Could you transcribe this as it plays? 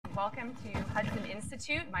Welcome to Hudson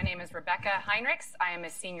Institute. My name is Rebecca Heinrichs. I am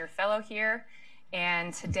a senior fellow here,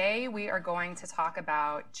 and today we are going to talk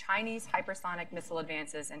about Chinese hypersonic missile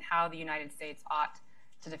advances and how the United States ought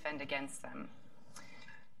to defend against them.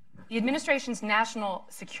 The administration's national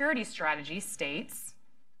security strategy states,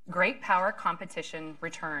 great power competition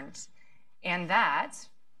returns, and that,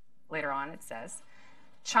 later on it says,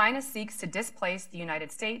 China seeks to displace the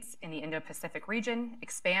United States in the Indo-Pacific region,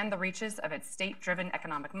 expand the reaches of its state-driven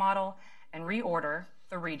economic model, and reorder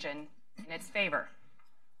the region in its favor.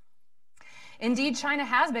 Indeed, China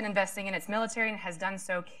has been investing in its military and has done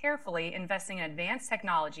so carefully, investing in advanced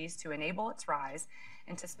technologies to enable its rise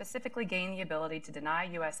and to specifically gain the ability to deny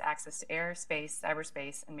U.S. access to airspace,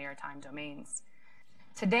 cyberspace, and maritime domains.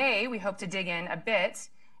 Today, we hope to dig in a bit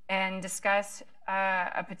and discuss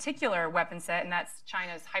a particular weapon set, and that's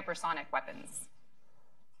China's hypersonic weapons.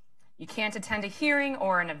 You can't attend a hearing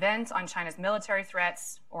or an event on China's military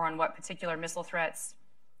threats or on what particular missile threats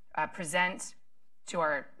present to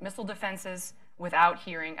our missile defenses without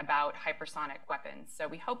hearing about hypersonic weapons. So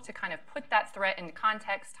we hope to kind of put that threat into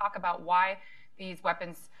context, talk about why these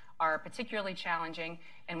weapons are particularly challenging,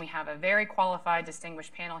 and we have a very qualified,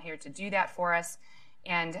 distinguished panel here to do that for us.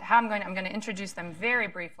 And how I'm going to introduce them very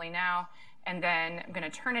briefly now, and then I'm going to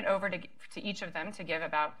turn it over to each of them to give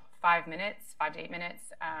about 5 to 8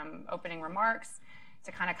 minutes, opening remarks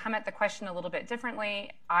to kind of come at the question a little bit differently.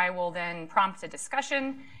 I will then prompt a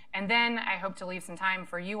discussion, and then I hope to leave some time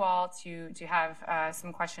for you all to have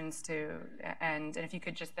some questions and if you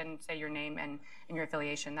could just then say your name and your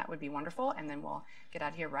affiliation, that would be wonderful, and then we'll get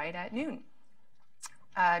out here right at noon.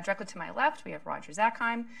 Directly to my left, we have Roger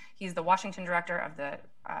Zackheim. He's the Washington director of the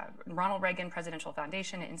Ronald Reagan Presidential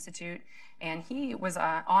Foundation Institute, and he was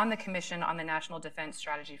on the Commission on the National Defense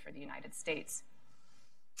Strategy for the United States.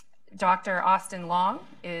 Dr. Austin Long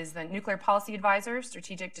is the Nuclear Policy Advisor,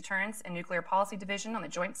 Strategic Deterrence and Nuclear Policy Division on the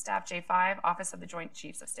Joint Staff J5, Office of the Joint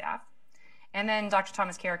Chiefs of Staff. And then Dr.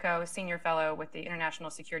 Thomas Carrico, Senior Fellow with the International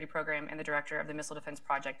Security Program and the Director of the Missile Defense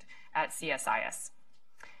Project at CSIS.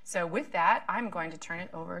 So with that, I'm going to turn it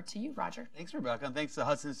over to you, Roger. Thanks, Rebecca, and thanks to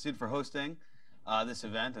Hudson Institute for hosting this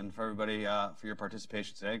event and for everybody for your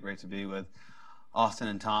participation today. Great to be with Austin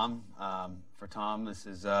and Tom. For Tom, this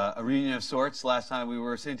is a reunion of sorts. Last time we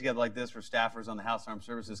were sitting together like this for staffers on the House Armed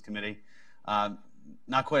Services Committee,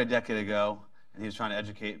 not quite a decade ago, and he was trying to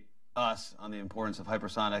educate us on the importance of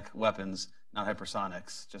hypersonic weapons, not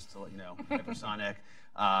hypersonics, just to let you know, hypersonic,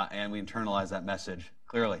 and we internalized that message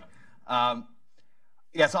clearly.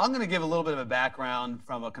 Yeah, so I'm going to give a little bit of a background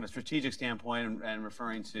from a kind of strategic standpoint and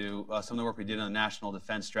referring to some of the work we did on the National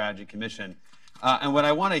Defense Strategy Commission. And what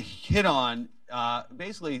I want to hit on,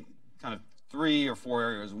 basically kind of 3 or 4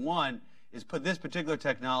 areas. One is put this particular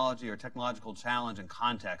technology or technological challenge in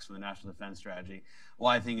context for the National Defense Strategy,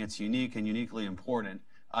 why I think it's unique and uniquely important.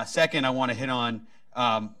 Second, I want to hit on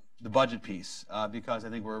the budget piece, because I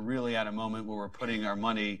think we're really at a moment where we're putting our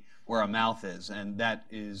money where our mouth is, and that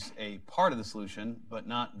is a part of the solution, but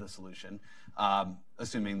not the solution,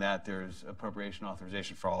 assuming that there's appropriation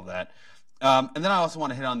authorization for all of that. And then I also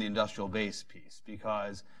want to hit on the industrial base piece,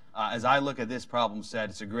 because as I look at this problem set,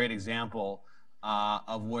 it's a great example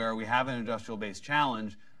of where we have an industrial base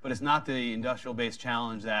challenge, but it's not the industrial base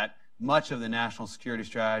challenge that much of the national security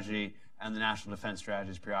strategy and the national defense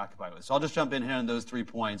strategy is preoccupied with. So I'll just jump in here on those 3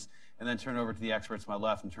 points and then turn over to the experts to my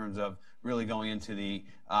left in terms of really going into the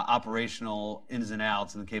operational ins and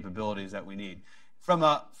outs and the capabilities that we need. From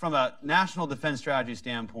a national defense strategy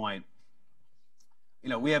standpoint, you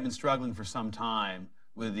know, we have been struggling for some time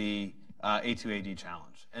with the A2AD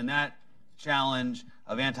challenge. And that challenge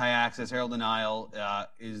of anti-access, aerial denial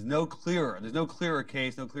is no clearer. There's no clearer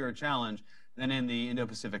case, no clearer challenge than in the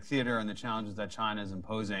Indo-Pacific theater and the challenges that China is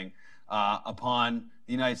imposing upon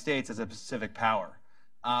the United States as a Pacific power.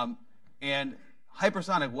 And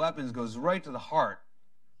hypersonic weapons goes right to the heart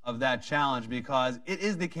of that challenge, because it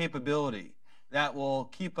is the capability that will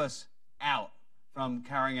keep us out from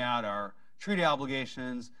carrying out our treaty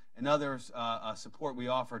obligations and other support we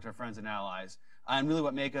offer to our friends and allies, and really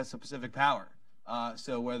what make us a Pacific power.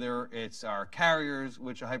 So whether it's our carriers,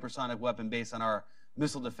 which are hypersonic weapon based on our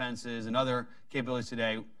missile defenses and other capabilities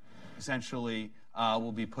today, essentially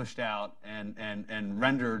will be pushed out and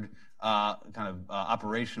rendered kind of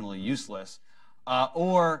operationally useless,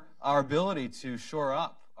 or our ability to shore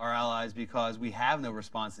up our allies because we have no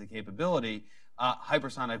responsive capability,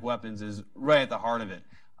 hypersonic weapons is right at the heart of it.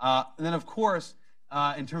 And then, of course,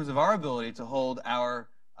 in terms of our ability to hold our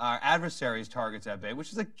adversaries' targets at bay,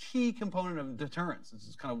 which is a key component of deterrence. This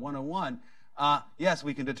is kind of 101. Yes,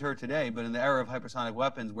 we can deter today, but in the era of hypersonic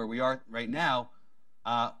weapons, where we are right now,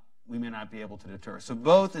 we may not be able to deter. So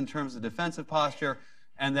both in terms of defensive posture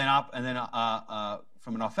and then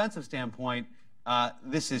from an offensive standpoint,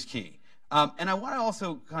 this is key. And I want to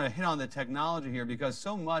also kind of hit on the technology here, because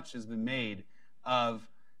so much has been made of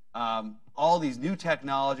all these new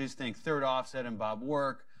technologies. Think third offset and Bob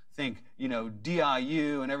work. Think,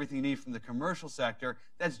 DIU and everything you need from the commercial sector.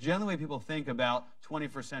 That's generally the way people think about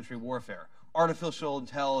 21st century warfare. Artificial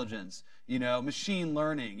intelligence, machine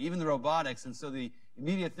learning, even the robotics. And so the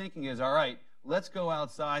immediate thinking is, all right, let's go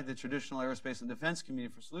outside the traditional aerospace and defense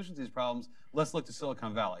community for solutions to these problems. Let's look to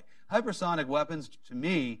Silicon Valley. Hypersonic weapons, to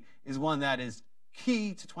me, is one that is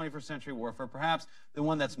key to 21st century warfare, perhaps the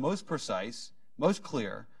one that's most precise, most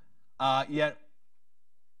clear, yet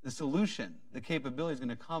the solution, the capability is going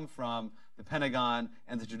to come from the Pentagon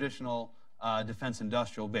and the traditional defense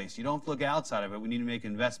industrial base. You don't have to look outside of it. We need to make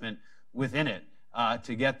investment within it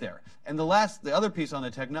to get there. And the other piece on the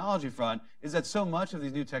technology front is that so much of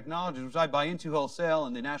these new technologies, which I buy into wholesale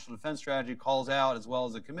and the National Defense Strategy calls out, as well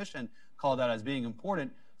as the Commission called out as being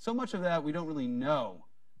important, so much of that we don't really know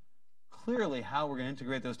clearly how we're going to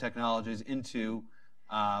integrate those technologies into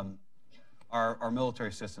our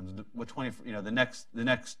military systems, what the next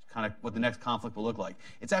conflict will look like.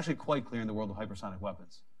 It's actually quite clear in the world of hypersonic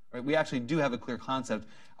weapons. Right? We actually do have a clear concept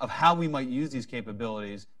of how we might use these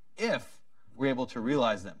capabilities if we're able to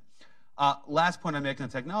realize them. Last point I make on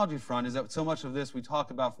the technology front is that so much of this we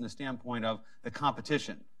talk about from the standpoint of the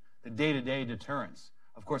competition, the day-to-day deterrence.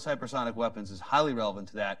 Of course, hypersonic weapons is highly relevant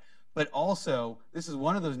to that, but also this is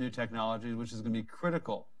one of those new technologies which is going to be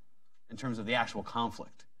critical in terms of the actual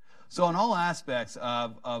conflict. So in all aspects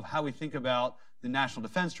of how we think about the National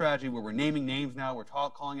Defense Strategy, where we're naming names now, we're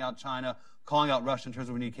calling out China, calling out Russia in terms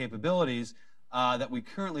of we need capabilities that we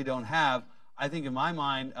currently don't have, I think in my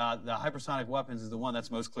mind, the hypersonic weapons is the one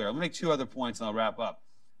that's most clear. I'm going to make two other points and I'll wrap up.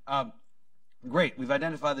 Great, we've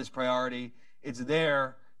identified this priority. It's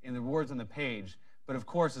there in the words on the page. But of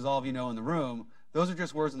course, as all of you know in the room, those are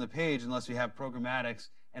just words on the page unless you have programmatics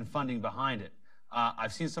and funding behind it.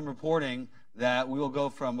 I've seen some reporting that we will go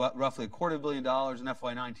from roughly $250 million in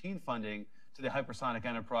FY19 funding to the hypersonic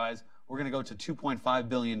enterprise. We're going to go to $2.5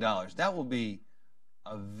 billion. That will be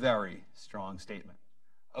a very strong statement.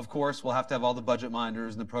 Of course, we'll have to have all the budget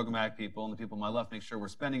minders and the programmatic people and the people on my left make sure we're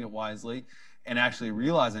spending it wisely and actually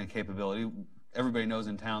realizing a capability. Everybody knows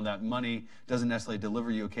in town that money doesn't necessarily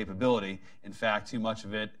deliver you a capability. In fact, too much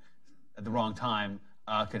of it at the wrong time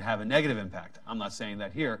could have a negative impact. I'm not saying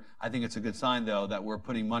that here. I think it's a good sign, though, that we're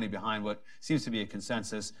putting money behind what seems to be a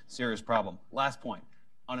consensus, serious problem. Last point,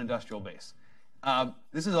 on industrial base.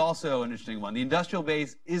 This is also an interesting one. The industrial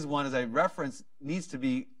base is one, as I referenced, needs to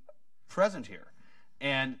be present here.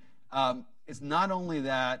 And it's not only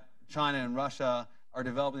that China and Russia are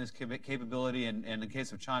developing this capability, and in the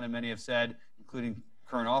case of China, many have said, including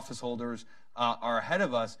current office holders, are ahead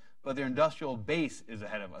of us, but their industrial base is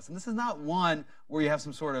ahead of us. And this is not one where you have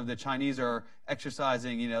some sort of the Chinese are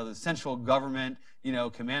exercising, the central government,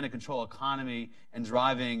 command and control economy and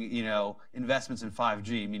driving, investments in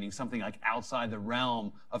 5G, meaning something like outside the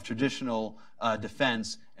realm of traditional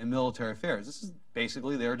defense and military affairs. This is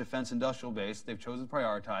basically their defense industrial base. They've chosen to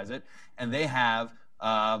prioritize it, and they have,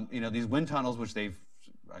 these wind tunnels, which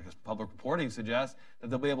public reporting suggests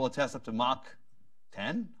that they'll be able to test up to Mach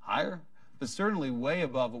 10, higher, but certainly way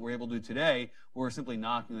above what we're able to do today, where we're simply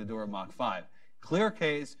knocking the door of Mach 5. Clear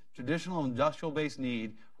case, traditional industrial-based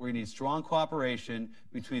need, where you need strong cooperation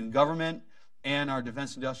between government and our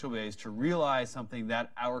defense industrial base to realize something that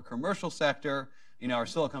our commercial sector, our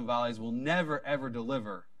Silicon Valleys will never, ever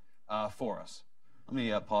deliver for us. Let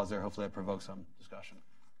me pause there. Hopefully that provokes some discussion.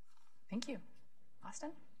 Thank you. Austin?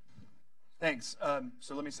 Thanks.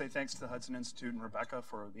 So let me say thanks to the Hudson Institute and Rebecca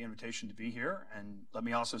for the invitation to be here. And let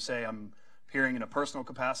me also say I'm appearing in a personal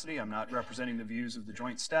capacity. I'm not representing the views of the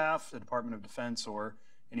Joint Staff, the Department of Defense, or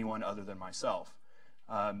anyone other than myself.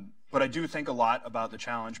 But I do think a lot about the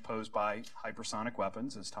challenge posed by hypersonic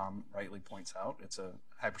weapons, as Tom rightly points out.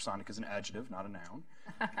 Hypersonic is an adjective, not a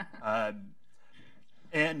noun.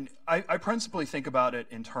 And I principally think about it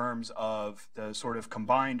in terms of the sort of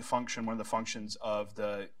combined function, one of the functions of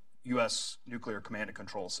the U.S. nuclear command and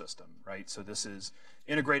control system, right? So this is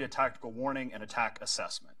integrated tactical warning and attack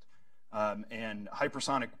assessment. And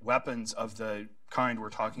hypersonic weapons of the kind we're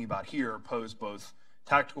talking about here pose both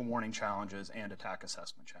tactical warning challenges and attack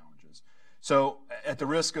assessment challenges. So at the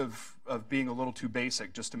risk of being a little too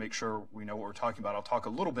basic, just to make sure we know what we're talking about, I'll talk a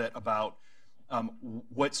little bit about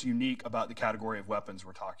what's unique about the category of weapons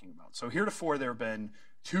we're talking about. So heretofore, there have been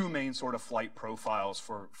two main sort of flight profiles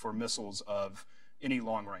for missiles of any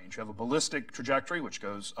long range. You have a ballistic trajectory, which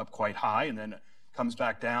goes up quite high and then comes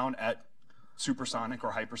back down at supersonic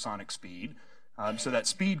or hypersonic speed. So that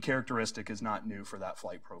speed characteristic is not new for that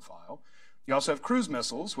flight profile. You also have cruise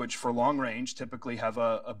missiles, which for long range typically have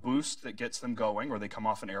a boost that gets them going, or they come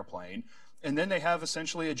off an airplane. And then they have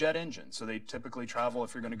essentially a jet engine. So they typically travel,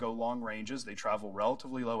 if you're going to go long ranges, they travel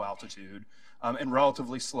relatively low altitude and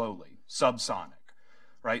relatively slowly, subsonic.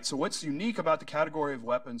 Right? So what's unique about the category of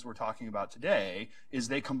weapons we're talking about today is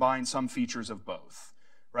they combine some features of both,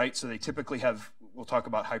 right? So they typically have, we'll talk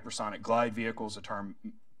about hypersonic glide vehicles, a term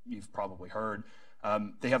you've probably heard.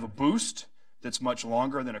 They have a boost that's much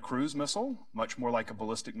longer than a cruise missile, much more like a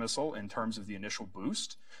ballistic missile in terms of the initial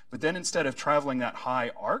boost. But then instead of traveling that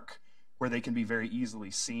high arc, where they can be very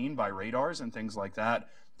easily seen by radars and things like that,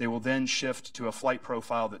 they will then shift to a flight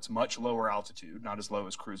profile that's much lower altitude, not as low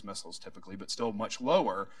as cruise missiles typically, but still much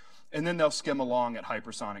lower. And then they'll skim along at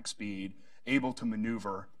hypersonic speed, able to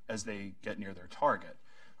maneuver as they get near their target.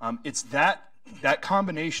 It's that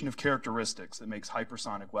combination of characteristics that makes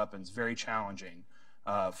hypersonic weapons very challenging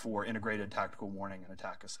for integrated tactical warning and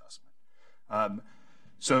attack assessment.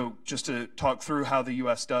 So just to talk through how the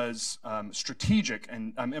U.S. does strategic,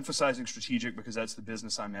 and I'm emphasizing strategic because that's the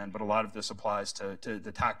business I'm in, but a lot of this applies to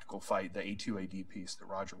the tactical fight, the A2AD piece that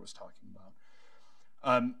Roger was talking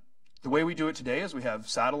about. The way we do it today is we have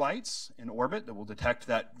satellites in orbit that will detect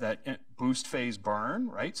that boost phase burn,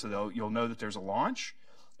 right? So you'll know that there's a launch.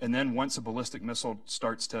 And then once a ballistic missile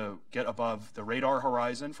starts to get above the radar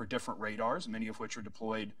horizon for different radars, many of which are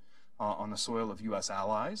deployed on the soil of U.S.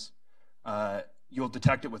 allies, you'll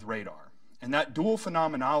detect it with radar. And that dual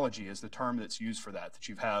phenomenology is the term that's used for that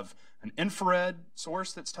you have an infrared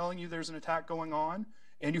source that's telling you there's an attack going on,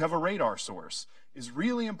 and you have a radar source, is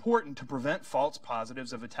really important to prevent false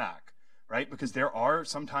positives of attack, right? Because there are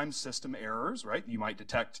sometimes system errors, right? You might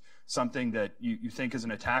detect something that you think is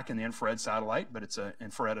an attack in the infrared satellite, but it's an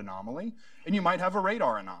infrared anomaly, and you might have a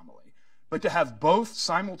radar anomaly. But to have both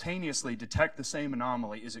simultaneously detect the same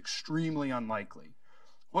anomaly is extremely unlikely.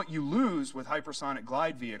 What you lose with hypersonic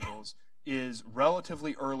glide vehicles is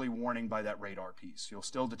relatively early warning by that radar piece. You'll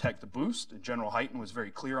still detect the boost, and General Hyten was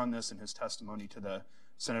very clear on this in his testimony to the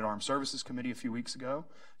Senate Armed Services Committee a few weeks ago.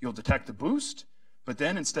 You'll detect the boost, but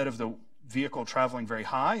then instead of the vehicle traveling very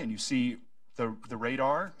high and you see the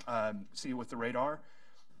radar, see it with the radar,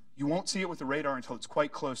 you won't see it with the radar until it's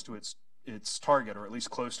quite close to its target, or at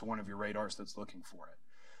least close to one of your radars that's looking for it.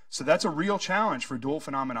 So that's a real challenge for dual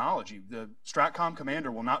phenomenology. The STRATCOM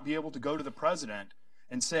commander will not be able to go to the president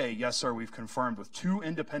and say, yes, sir, we've confirmed with two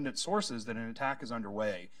independent sources that an attack is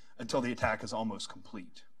underway until the attack is almost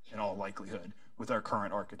complete, in all likelihood, with our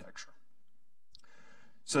current architecture.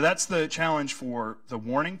 So that's the challenge for the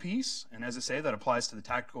warning piece. And as I say, that applies to the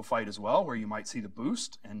tactical fight as well, where you might see the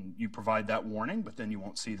boost and you provide that warning, but then you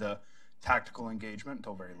won't see the tactical engagement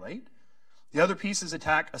until very late. The other piece is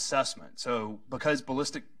attack assessment. So because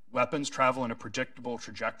ballistic weapons travel in a predictable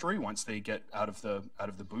trajectory once they get out of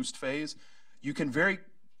the boost phase, you can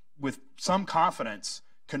with some confidence,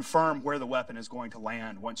 confirm where the weapon is going to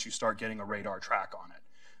land once you start getting a radar track on it.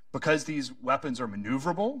 Because these weapons are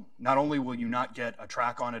maneuverable, not only will you not get a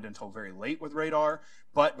track on it until very late with radar,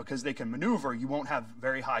 but because they can maneuver, you won't have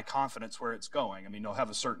very high confidence where it's going. I mean, they'll have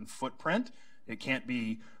a certain footprint. It can't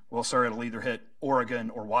be, well, sir, it'll either hit Oregon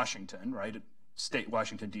or Washington, right?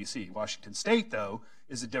 Washington, D.C. Washington State, though,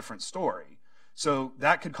 is a different story. So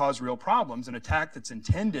that could cause real problems. An attack that's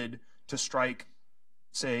intended to strike,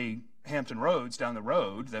 say, Hampton Roads down the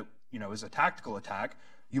road that, is a tactical attack,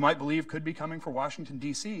 you might believe could be coming for Washington,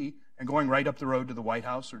 D.C. and going right up the road to the White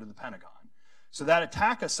House or to the Pentagon. So that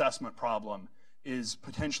attack assessment problem is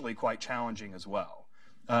potentially quite challenging as well.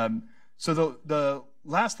 So the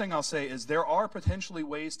last thing I'll say is there are potentially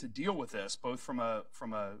ways to deal with this, both from a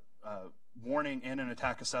warning and an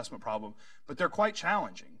attack assessment problem, but they're quite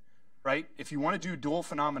challenging, right? If you want to do dual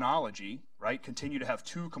phenomenology, right, continue to have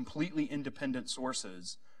two completely independent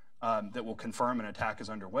sources that will confirm an attack is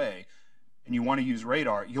underway, and you want to use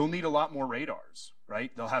radar, you'll need a lot more radars,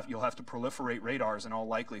 right? You'll have to proliferate radars in all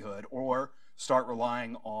likelihood, or start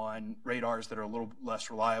relying on radars that are a little less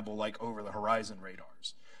reliable, like over-the-horizon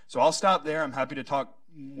radars. So I'll stop there. I'm happy to talk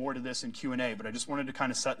more to this in Q&A, but I just wanted to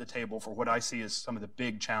kind of set the table for what I see as some of the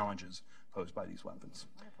big challenges posed by these weapons.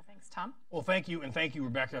 Wonderful. Thanks, Tom. Well, thank you, and thank you,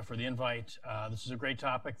 Rebecca, for the invite. This is a great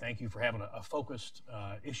topic. Thank you for having a focused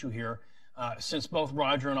issue here. Since both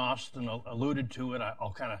Roger and Austin alluded to it,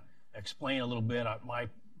 I'll kind of explain a little bit. My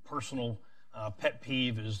personal pet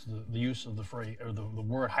peeve is the use of the phrase, or the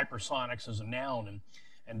word hypersonics as a noun,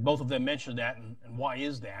 and both of them mentioned that. And why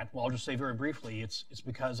is that? Well, I'll just say very briefly, it's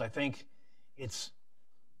because I think it's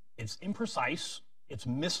imprecise, it's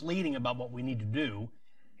misleading about what we need to do,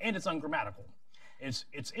 and it's ungrammatical. It's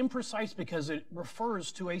imprecise because it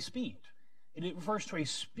refers to a speed. It refers to a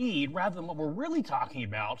speed rather than what we're really talking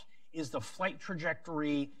about is the flight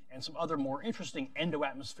trajectory and some other more interesting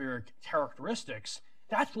endoatmospheric characteristics.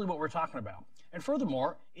 That's really what we're talking about. And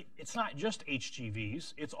furthermore, it's not just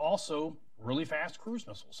HGVs, it's also really fast cruise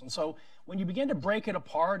missiles. And so when you begin to break it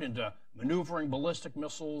apart into maneuvering ballistic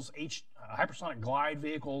missiles, hypersonic glide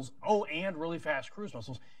vehicles, and really fast cruise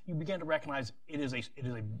missiles, you begin to recognize it is a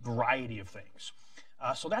variety of things.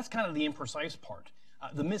 So that's kind of the imprecise part.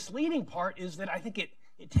 The misleading part is that I think it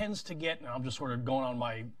tends to get, and I'm just sort of going on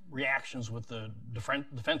my reactions with the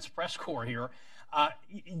Defense Press Corps here,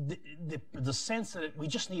 the sense that we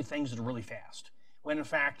just need things that are really fast, when in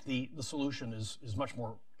fact the solution is much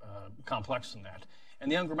more complex than that.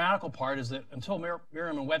 And the ungrammatical part is that until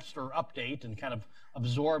Merriam-Webster update and kind of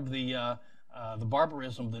absorb the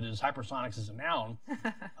barbarism that is hypersonics as a noun,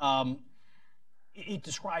 it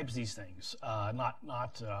describes these things, not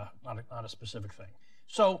a specific thing.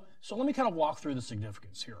 So let me kind of walk through the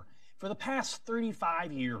significance here. For the past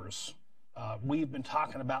 35 years, we've been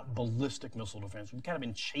talking about ballistic missile defense. We've kind of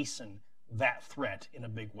been chasing that threat in a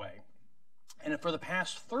big way. And for the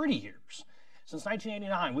past 30 years, since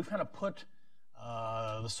 1989, we've kind of put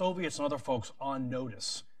the Soviets and other folks on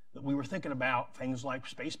notice that we were thinking about things like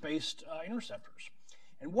space-based interceptors.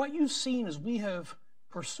 And what you've seen as we have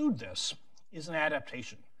pursued this is an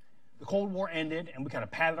adaptation. The Cold War ended, and we kind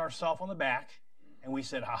of patted ourselves on the back, and we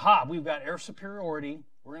said, ha-ha, we've got air superiority.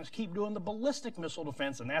 We're going to keep doing the ballistic missile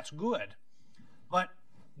defense, and that's good. But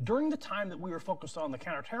during the time that we were focused on the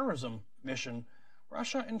counterterrorism mission,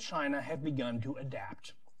 Russia and China have begun to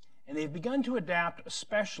adapt. And they've begun to adapt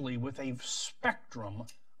especially with a spectrum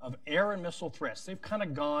of air and missile threats. They've kind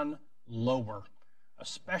of gone lower,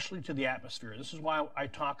 especially to the atmosphere. This is why I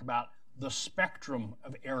talk about the spectrum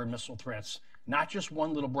of air and missile threats, not just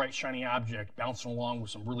one little bright shiny object bouncing along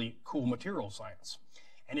with some really cool material science.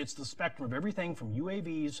 And it's the spectrum of everything from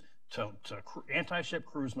UAVs to anti-ship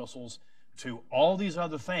cruise missiles to all these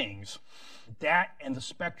other things. That and the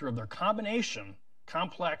spectrum of their combination,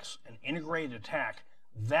 complex and integrated attack,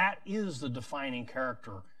 that is the defining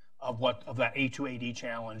character of that A2AD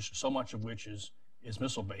challenge, so much of which is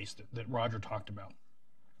missile-based that Roger talked about.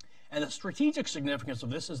 And the strategic significance of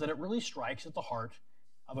this is that it really strikes at the heart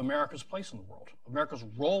of America's place in the world, America's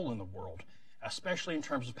role in the world, especially in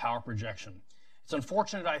terms of power projection. It's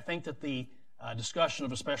unfortunate, I think, that the discussion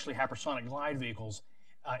of especially hypersonic glide vehicles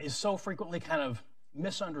is so frequently kind of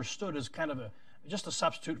misunderstood as kind of just a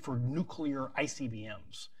substitute for nuclear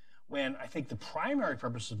ICBMs, when I think the primary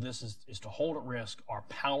purpose of this is to hold at risk our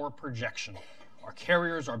power projection, our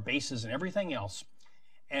carriers, our bases, and everything else.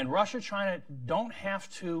 And Russia, China don't have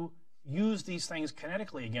to use these things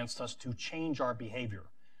kinetically against us to change our behavior,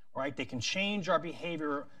 right? They can change our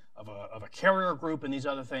behavior of a carrier group and these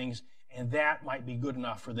other things, and that might be good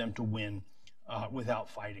enough for them to win without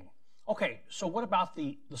fighting. Okay, so what about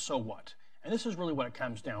the so what? And this is really what it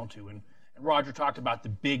comes down to. And Roger talked about the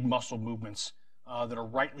big muscle movements that are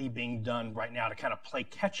rightly being done right now to kind of play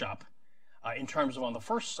catch up in terms of, on the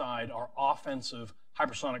first side, our offensive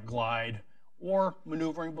hypersonic glide or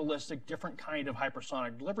maneuvering ballistic, different kind of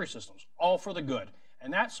hypersonic delivery systems, all for the good.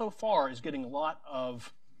 And that so far is getting a lot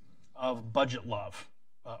of budget love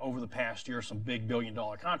over the past year, some big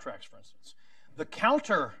billion-dollar contracts, for instance. The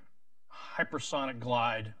counter hypersonic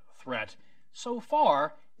glide threat so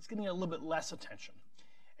far is getting a little bit less attention.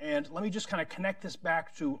 And let me just kind of connect this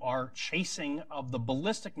back to our chasing of the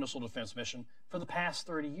ballistic missile defense mission for the past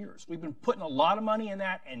 30 years. We've been putting a lot of money in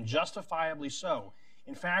that, and justifiably so.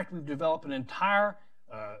 In fact, we've developed an entire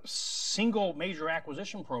single major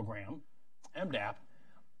acquisition program, MDAP,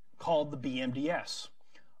 called the BMDS.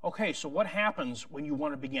 Okay, so what happens when you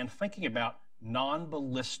want to begin thinking about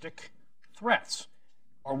non-ballistic threats?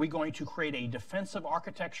 Are we going to create a defensive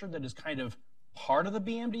architecture that is kind of part of the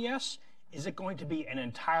BMDS? Is it going to be an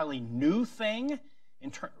entirely new thing?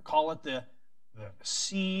 Call it the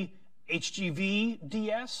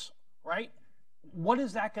CHGV-DS, right? What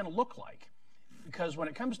is that going to look like? Because when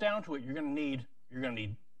it comes down to it, you're going to need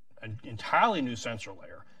an entirely new sensor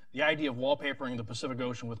layer. The idea of wallpapering the Pacific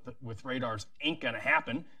Ocean with radars ain't going to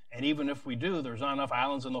happen. And even if we do, there's not enough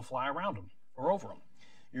islands and they'll fly around them or over them.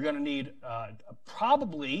 You're going to need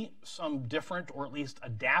probably some different or at least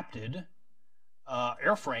adapted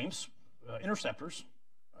airframes, interceptors,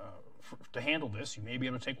 to handle this. You may be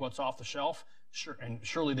able to take what's off the shelf, and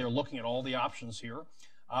surely they're looking at all the options here,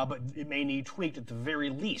 but it may need tweaked at the very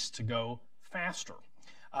least to go faster.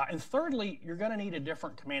 And thirdly, you're going to need a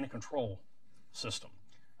different command and control system.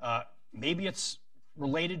 Maybe it's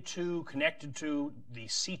related to, connected to the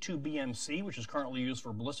C2BMC, which is currently used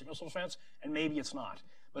for ballistic missile defense, and maybe it's not.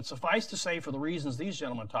 But suffice to say, for the reasons these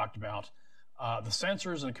gentlemen talked about, the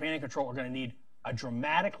sensors and command and control are going to need a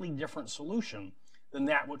dramatically different solution than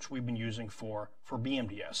that which we've been using for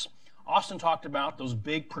BMDS. Austin talked about those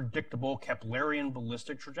big, predictable Keplerian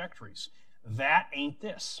ballistic trajectories. That ain't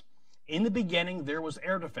this. In the beginning, there was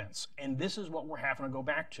air defense, and this is what we're having to go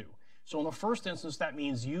back to. So in the first instance, that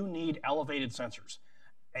means you need elevated sensors.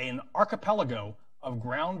 An archipelago of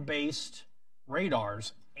ground-based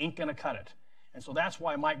radars ain't going to cut it. And so that's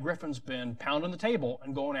why Mike Griffin's been pounding the table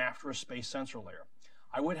and going after a space sensor layer.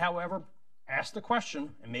 I would, however, ask the question,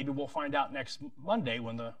 and maybe we'll find out next Monday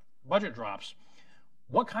when the budget drops,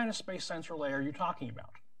 what kind of space sensor layer are you talking about?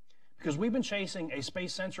 Because we've been chasing a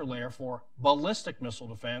space sensor layer for ballistic missile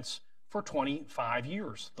defense for 25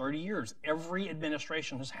 years, 30 years. Every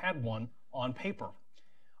administration has had one on paper.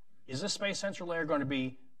 Is this space sensor layer going to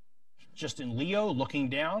be just in LEO, looking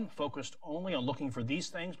down, focused only on looking for these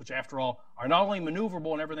things, which after all are not only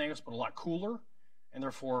maneuverable and everything else, but a lot cooler and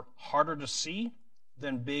therefore harder to see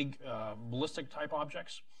than big ballistic type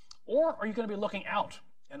objects? Or are you going to be looking out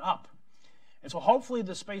and up? And so hopefully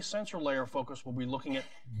the space sensor layer focus will be looking at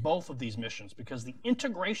both of these missions, because the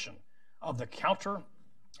integration of the counter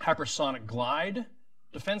hypersonic glide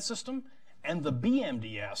defense system and the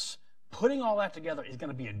BMDS, putting all that together is going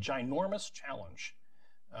to be a ginormous challenge.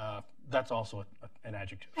 That's also an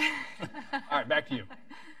adjective. All right, back to you.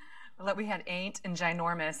 Well, we had ain't and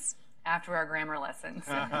ginormous after our grammar lessons.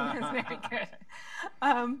 It's very good.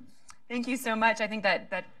 Thank you so much. I think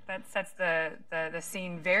that sets the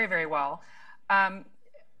scene very, very well.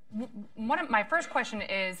 My first question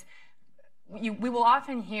is, we will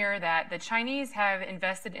often hear that the Chinese have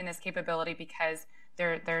invested in this capability because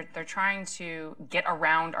they're trying to get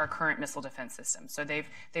around our current missile defense system. So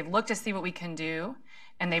they've looked to see what we can do,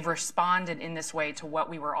 and they've responded in this way to what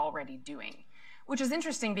we were already doing, which is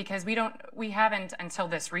interesting because we haven't until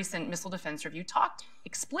this recent missile defense review talked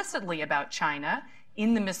explicitly about China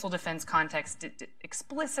in the missile defense context,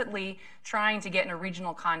 explicitly trying to get in a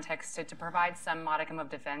regional context to provide some modicum of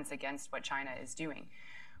defense against what China is doing.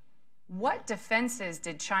 What defenses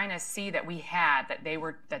did China see that we had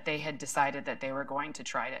that they had decided that they were going to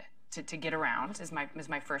try to get around? Is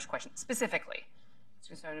my first question specifically.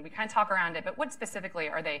 So we kind of talk around it, but what specifically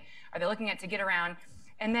are they looking at to get around?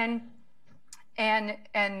 And then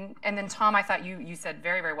Tom, I thought you said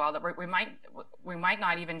very, very well that we might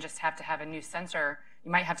not even just have to have a new sensor.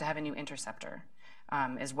 You might have to have a new interceptor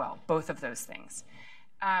as well. Both of those things.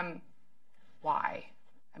 Why?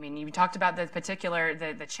 I mean, you talked about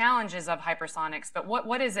the challenges of hypersonics, but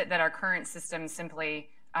what is it that our current system simply,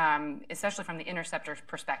 especially from the interceptor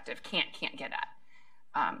perspective, can't get at?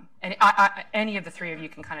 And any of the three of you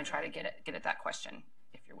can kind of try to get at that question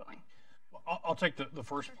if you're willing. I'll take the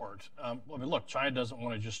first part. I mean, look, China doesn't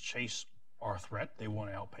want to just chase our threat; they want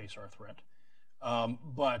to outpace our threat.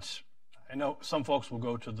 But I know some folks will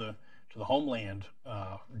go to the homeland.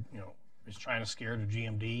 Is China scared of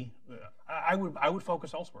GMD? I would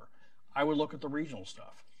focus elsewhere. I would look at the regional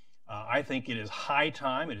stuff. I think it is high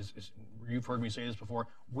time. You've heard me say this before.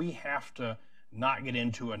 We have to not get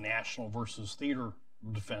into a national versus theater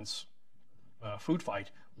defense food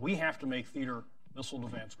fight. We have to make theater missile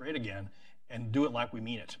defense great again and do it like we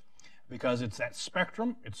mean it, because it's that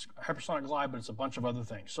spectrum. It's hypersonic glide, but it's a bunch of other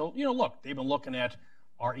things. So look, they've been looking at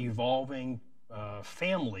our evolving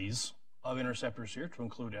families of interceptors here to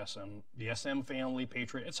include the SM family,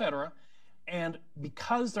 Patriot, etc. And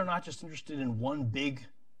because they're not just interested in one big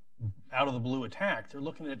out-of-the-blue attack, they're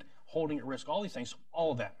looking at holding at risk all these things. So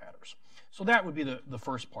all of that matters. So that would be the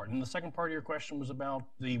first part. And the second part of your question was about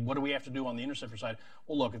what do we have to do on the interceptor side?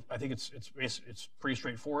 Well, look, I think it's pretty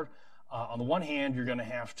straightforward. On the one hand, you're going to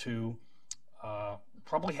have to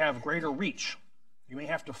probably have greater reach. You may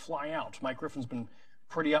have to fly out. Mike Griffin's been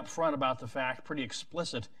pretty upfront about the fact, pretty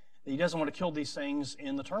explicit, that he doesn't want to kill these things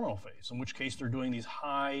in the terminal phase, in which case they're doing these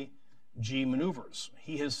high G maneuvers.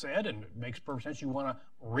 He has said, and it makes perfect sense, you want to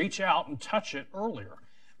reach out and touch it earlier.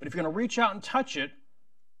 But if you're going to reach out and touch it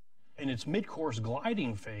in its mid-course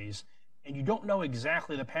gliding phase, and you don't know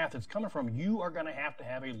exactly the path it's coming from, you are going to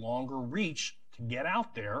have a longer reach to get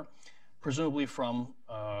out there, presumably from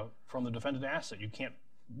the defended asset. You can't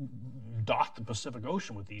dot the Pacific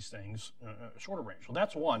Ocean with these things shorter range. So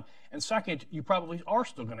that's one. And second, you probably are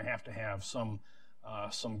still going to have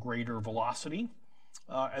some greater velocity,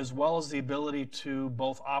 as well as the ability to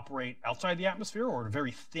both operate outside the atmosphere or a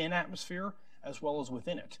very thin atmosphere, as well as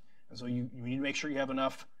within it. And so you need to make sure you have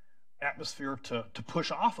enough atmosphere to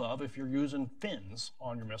push off of if you're using fins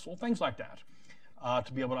on your missile, things like that.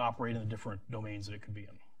 to be able to operate in the different domains that it could be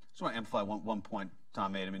in. Just want to amplify one point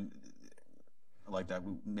Tom made. I mean, I like that.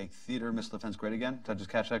 We make theater missile defense great again. Did I just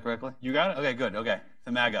catch that correctly? You got it? Okay, good. Okay,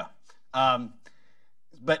 the MAGA.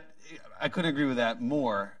 But I couldn't agree with that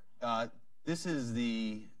more. This is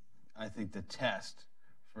I think, the test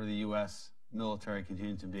for the U.S. military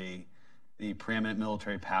continuing to be the preeminent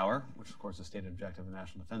military power, which of course is the stated objective of the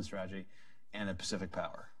National Defense Strategy, and a Pacific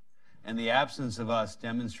power. And the absence of us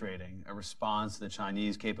demonstrating a response to the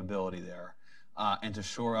Chinese capability there, and to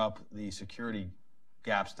shore up the security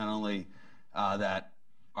gaps, not only that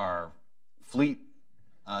our fleet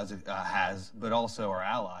has, but also our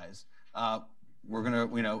allies, we're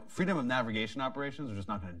going to, freedom of navigation operations are just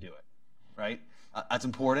not going to do it, right? That's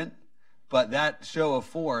important, but that show of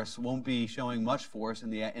force won't be showing much force in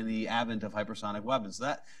the advent of hypersonic weapons. So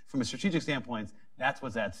that, from a strategic standpoint, that's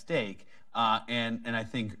what's at stake, and I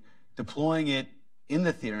think deploying it in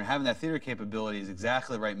the theater and having that theater capability is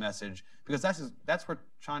exactly the right message, because that's where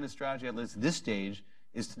China's strategy, at least this stage,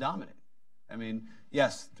 is to dominate. I mean,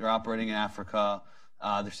 yes, they're operating in Africa,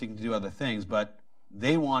 they're seeking to do other things, but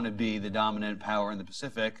they want to be the dominant power in the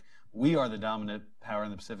Pacific. We are the dominant power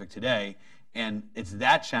in the Pacific today, and it's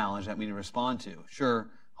that challenge that we need to respond to. Sure,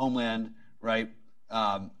 homeland, right,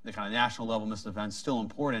 the kind of national level missile defense, still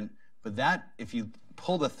important, but that, if you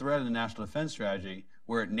pull the thread of the National Defense Strategy,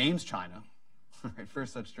 where it names China, right,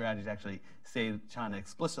 first such strategy to actually say China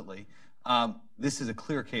explicitly, this is a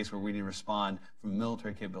clear case where we need to respond from a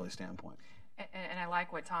military capability standpoint. And I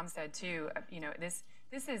like what Tom said too. This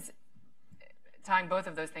is tying both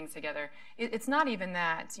of those things together. It's not even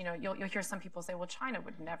that, you'll hear some people say, well, China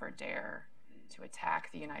would never dare to attack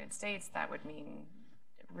the United States. That would mean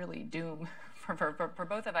really doom for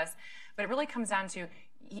both of us. But it really comes down to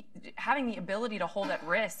having the ability to hold at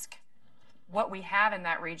risk what we have in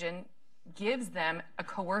that region gives them a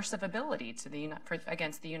coercive ability to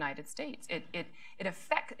against the United States. It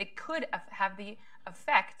could have the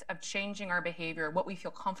effect of changing our behavior, what we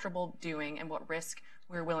feel comfortable doing, and what risk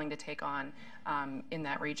we're willing to take on in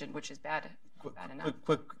that region, which is bad enough.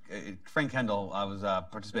 Frank Kendall, I was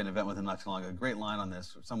participating in an event with him not too long ago. A great line on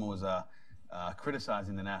this. Someone was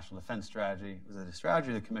criticizing the National Defense Strategy. Was it a strategy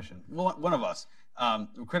of the Commission? One of us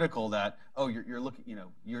critical that you're looking,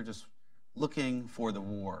 you're just looking for the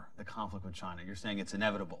war, the conflict with China. You're saying it's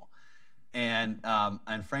inevitable, and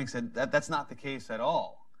Frank said that's not the case at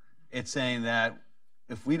all. It's saying that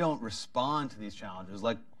if we don't respond to these challenges,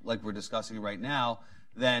 like we're discussing right now,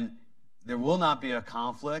 then there will not be a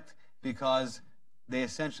conflict, because they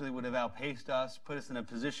essentially would have outpaced us, put us in a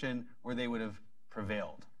position where they would have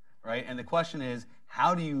prevailed, right? And the question is,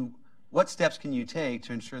 what steps can you take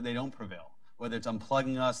to ensure they don't prevail? Whether it's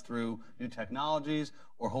unplugging us through new technologies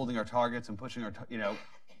or holding our targets and pushing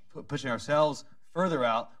ourselves further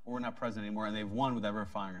out where we're not present anymore, and they've won without ever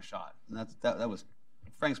firing a shot. And that was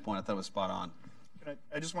Frank's point. I thought it was spot on.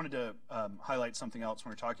 I just wanted to highlight something else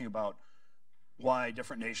when we're talking about why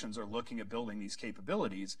different nations are looking at building these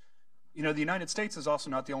capabilities. The United States is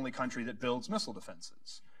also not the only country that builds missile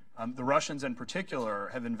defenses. The Russians in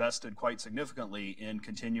particular have invested quite significantly in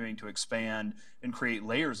continuing to expand and create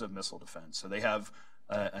layers of missile defense. So they have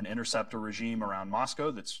an interceptor regime around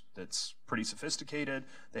Moscow that's pretty sophisticated.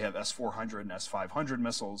 They have S-400 and S-500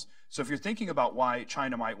 missiles. So if you're thinking about why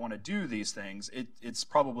China might want to do these things, it's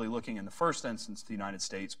probably looking in the first instance to the United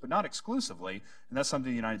States, but not exclusively. And that's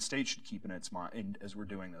something the United States should keep in its mind as we're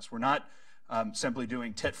doing this. We're not simply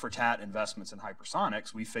doing tit-for-tat investments in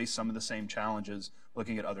hypersonics. We face some of the same challenges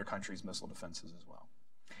looking at other countries' missile defenses as well.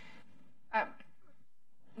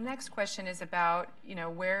 Next question is about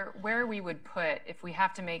where we would put, if we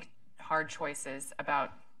have to make hard choices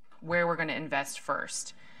about where we're going to invest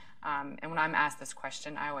first. And when I'm asked this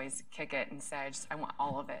question, I always kick it and say, I want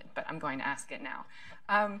all of it, but I'm going to ask it now.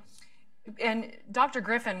 And Dr.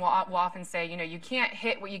 Griffin will often say, you can't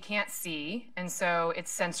hit what you can't see, and so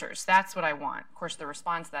it's sensors. That's what I want. Of course, the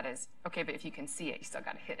response to that is, okay, but if you can see it, you still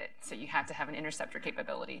got to hit it. So you have to have an interceptor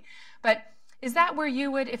capability. But is that where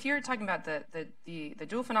you would, if you're talking about the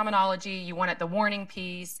dual phenomenology, you want it the warning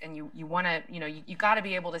piece, and you want to, you got to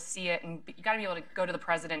be able to see it, and you got to be able to go to the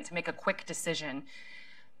president to make a quick decision.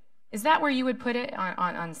 Is that where you would put it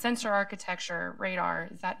on sensor architecture, radar?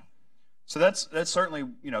 Is that? So that's certainly,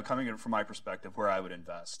 coming in from my perspective, where I would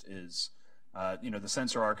invest is, the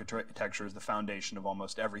sensor architecture is the foundation of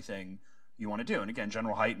almost everything you want to do. And again,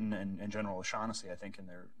 General Hyten and General O'Shaughnessy, I think in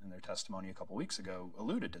their testimony a couple weeks ago,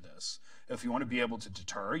 alluded to this. If you want to be able to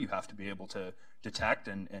deter, you have to be able to detect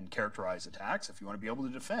and characterize attacks. If you want to be able to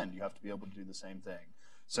defend, you have to be able to do the same thing.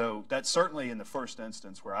 So that's certainly in the first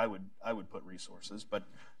instance where I would put resources. But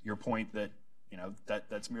your point that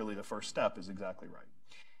that's merely the first step is exactly right.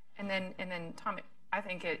 And then Tom, I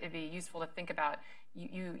think it'd be useful to think about,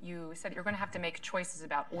 you said you're going to have to make choices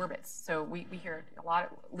about orbits. So we hear a lot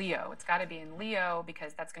of LEO. It's got to be in LEO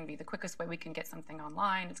because that's going to be the quickest way we can get something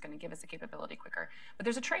online. It's going to give us the capability quicker. But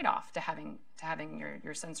there's a trade-off to having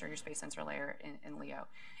your sensor, your space sensor layer in LEO.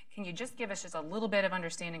 Can you just give us just a little bit of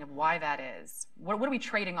understanding of why that is? What are we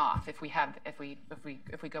trading off if we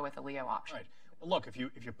go with the LEO option? Right. Well, look, if you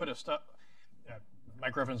put a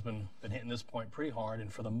microweapon's been hitting this point pretty hard,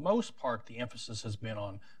 and for the most part, the emphasis has been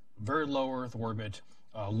on very low Earth orbit,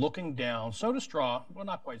 looking down, so to straw, well,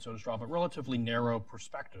 not quite so to straw, but relatively narrow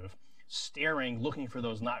perspective, staring, looking for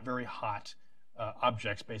those not very hot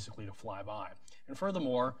objects, basically, to fly by. And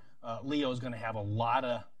furthermore, LEO is going to have a lot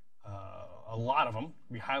of them,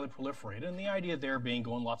 be highly proliferated, and the idea there being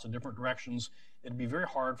going lots of different directions. It'd be very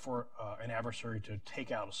hard for an adversary to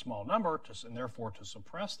take out a small number and therefore to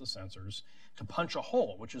suppress the sensors, to punch a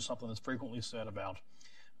hole, which is something that's frequently said about,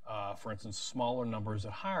 for instance, smaller numbers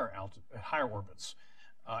at higher orbits.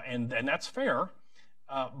 And that's fair,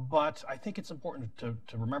 but I think it's important to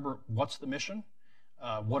remember what's the mission,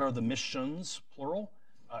 what are the missions, plural,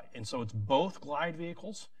 and so it's both glide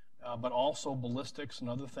vehicles, but also ballistics and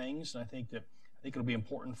other things. And I think it'll be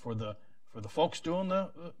important for the folks doing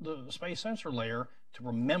the space sensor layer to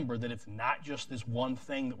remember that it's not just this one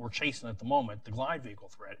thing that we're chasing at the moment, the glide vehicle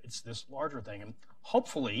threat. It's this larger thing. And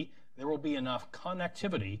hopefully there will be enough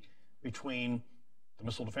connectivity between the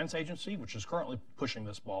Missile Defense Agency, which is currently pushing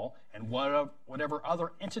this ball, and whatever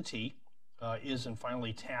other entity is and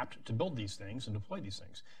finally tapped to build these things and deploy these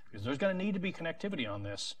things. Because there's going to need to be connectivity on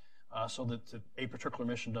this so that a particular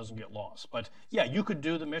mission doesn't get lost. But yeah, you could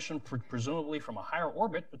do the mission presumably from a higher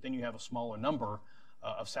orbit, but then you have a smaller number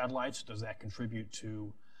of satellites. Does that contribute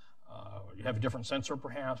to, you have a different sensor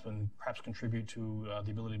perhaps, and perhaps contribute to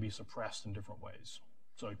the ability to be suppressed in different ways.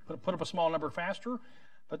 So you put up a small number faster,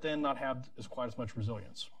 but then not have quite as much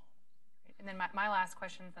resilience. And then my last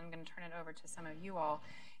question, I'm going to turn it over to some of you all,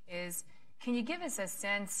 is can you give us a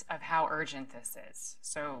sense of how urgent this is?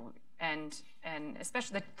 So, and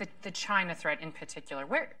especially the China threat in particular,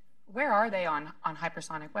 where are they on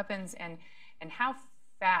hypersonic weapons, and how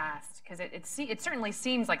fast? Because it certainly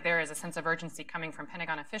seems like there is a sense of urgency coming from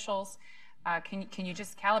Pentagon officials. Can you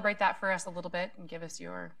just calibrate that for us a little bit and give us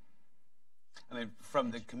your? I mean,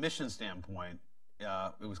 from the commission standpoint,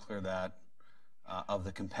 it was clear that of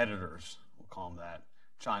the competitors, we'll call them that,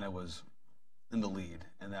 China was in the lead,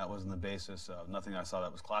 and that was on the basis of nothing I saw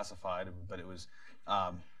that was classified, but it was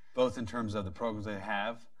both in terms of the programs they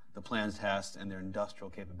have, the plans test, and their industrial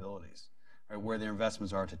capabilities, right, where their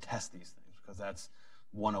investments are to test these things, because that's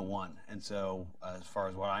 101. And so as far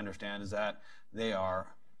as what I understand is that they are,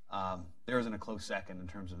 there isn't a close second in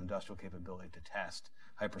terms of industrial capability to test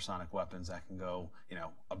hypersonic weapons that can go,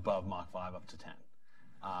 above Mach 5 up to 10.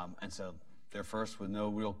 And so they're first with no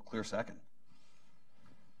real clear second.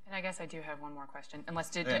 And I guess I do have one more question, unless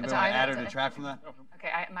to add or detract from that?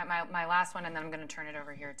 Okay, my last one, and then I'm going to turn it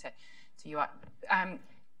over here to you.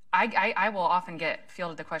 I will often get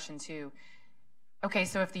fielded the question too. Okay,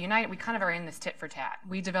 so if the United, we kind of are in this tit for tat.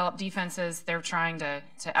 We develop defenses, they're trying to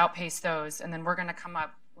outpace those, and then we're going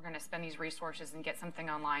to spend these resources and get something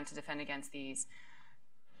online to defend against these.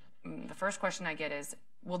 The first question I get is,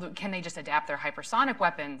 well, can they just adapt their hypersonic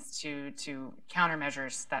weapons to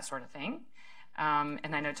countermeasures, that sort of thing?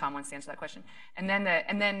 And I know Tom wants to answer that question. And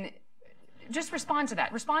then just respond to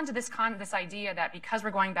that. Respond to this idea that because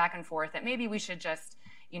we're going back and forth, that maybe we should just,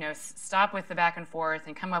 stop with the back and forth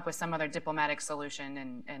and come up with some other diplomatic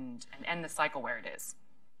solution and end the cycle where it is.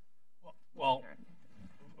 Well,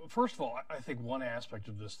 first of all, I think one aspect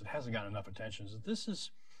of this that hasn't gotten enough attention is that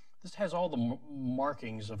this has all the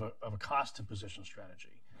markings of a cost imposition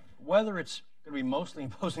strategy. Whether it's going to be mostly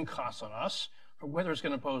imposing costs on us, or whether it's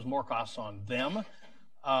going to impose more costs on them,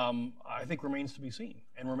 I think remains to be seen.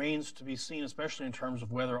 And remains to be seen especially in terms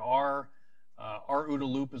of whether our OODA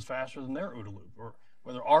loop is faster than their OODA loop, or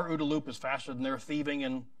whether our OODA loop is faster than their thieving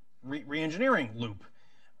and re-engineering loop.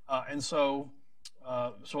 And so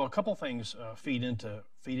a couple things feed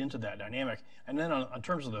into that dynamic. And then in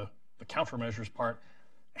terms of the countermeasures part,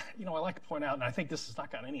 I like to point out, and I think this has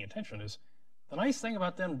not gotten any attention, is the nice thing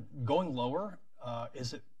about them going lower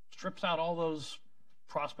is it strips out all those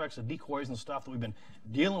prospects of decoys and stuff that we've been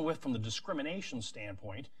dealing with from the discrimination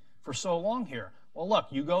standpoint for so long here. Well, look,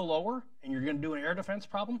 you go lower and you're going to do an air defense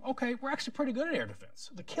problem. Okay, we're actually pretty good at air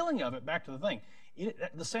defense. The killing of it, back to the thing,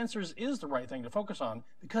 the sensors is the right thing to focus on,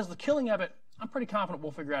 because the killing of it, I'm pretty confident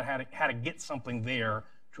we'll figure out how to get something there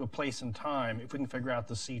to a place in time if we can figure out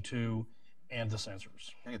the C2 and the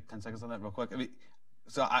sensors. Can I get 10 seconds on that real quick?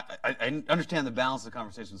 so I understand the balance of the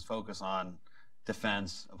conversation's focus on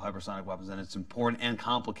defense of hypersonic weapons, and it's important and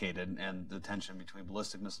complicated, and the tension between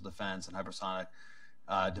ballistic missile defense and hypersonic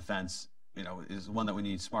defense, is one that we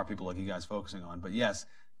need smart people like you guys focusing on. But yes,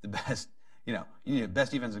 the best, you need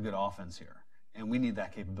best defense and good offense here, and we need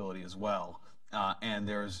that capability as well. And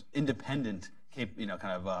there's independent,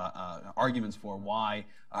 arguments for why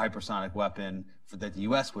a hypersonic weapon that the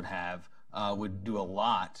U.S. would have would do a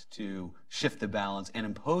lot to shift the balance and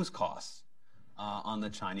impose costs on the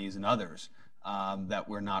Chinese and others that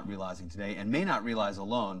we're not realizing today and may not realize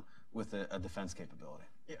alone with a defense capability.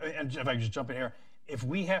 And if I could just jump in here, if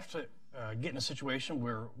we have to get in a situation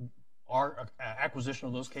where our acquisition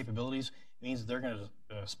of those capabilities means that they're going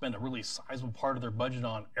to spend a really sizable part of their budget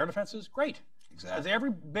on air defenses, great. Exactly. Because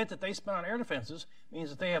every bit that they spend on air defenses means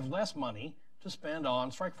that they have less money to spend on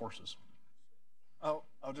strike forces. I'll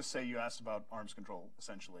just say you asked about arms control,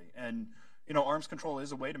 essentially. And, arms control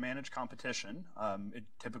is a way to manage competition. It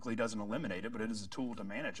typically doesn't eliminate it, but it is a tool to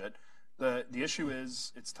manage it. The issue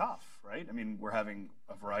is it's tough, right? I mean, we're having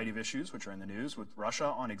a variety of issues, which are in the news, with Russia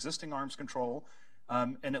on existing arms control.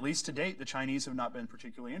 And at least to date, the Chinese have not been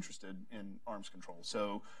particularly interested in arms control.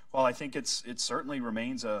 So while I think it certainly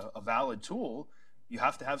remains a valid tool, you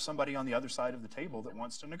have to have somebody on the other side of the table that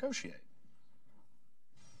wants to negotiate.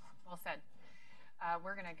 Well said.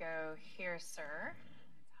 We're going to go here, sir.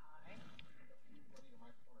 Hi.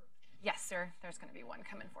 Yes, sir. There's going to be one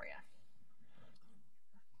coming for you.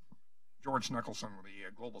 George Nicholson with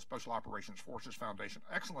the Global Special Operations Forces Foundation.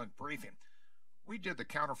 Excellent briefing. We did the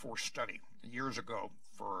counterforce study years ago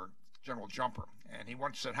for General Jumper, and he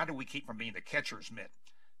once said, how do we keep from being the catcher's mitt?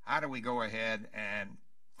 How do we go ahead and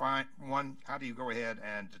how do you go ahead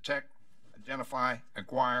and detect, identify,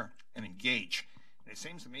 acquire, and engage? And it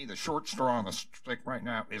seems to me the short straw on the stick right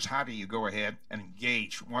now is how do you go ahead and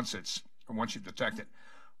engage once you've detected.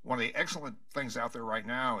 One of the excellent things out there right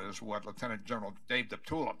now is what Lieutenant General Dave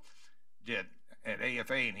Deptula did at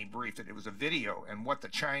AFA, and he briefed it. It was a video, and what the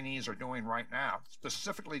Chinese are doing right now,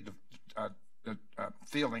 specifically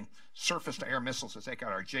fielding surface-to-air missiles to take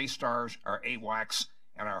out our J-STARS, our AWACS,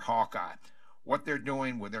 and our Hawkeye. What they're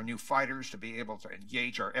doing with their new fighters to be able to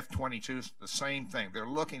engage our F-22s, the same thing. They're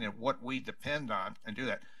looking at what we depend on and do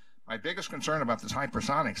that. My biggest concern about this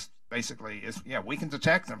hypersonics, basically, is, we can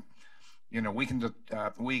detect them.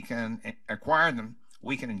 We can acquire them,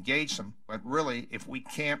 we can engage them, but really, if we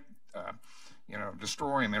can't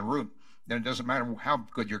destroy them en route, then it doesn't matter how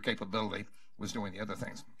good your capability was doing the other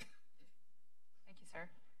things. Thank you, sir.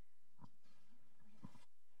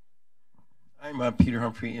 I'm Peter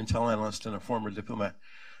Humphrey, Intel analyst and a former diplomat.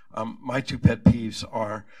 My two pet peeves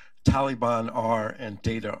are Taliban are and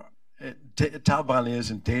data. Taliban is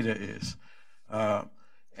and data is.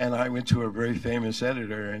 And I went to a very famous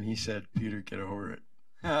editor, and he said, Peter, get over it.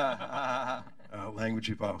 Language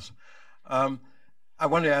evolves. I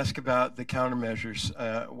wanted to ask about the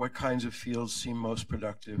countermeasures. What kinds of fields seem most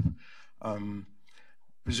productive?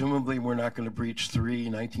 Presumably, we're not going to breach 3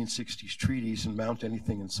 1960s treaties and mount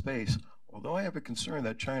anything in space, although I have a concern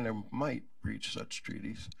that China might breach such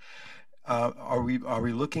treaties. Are we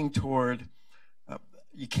looking toward,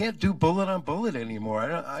 you can't do bullet on bullet anymore.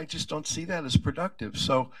 I just don't see that as productive.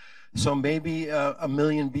 So maybe a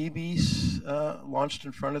million BBs launched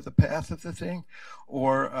in front of the path of the thing?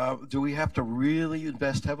 Or do we have to really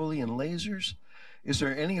invest heavily in lasers? Is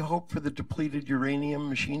there any hope for the depleted uranium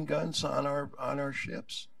machine guns on our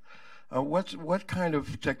ships? What kind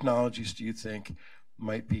of technologies do you think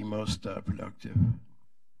might be most productive?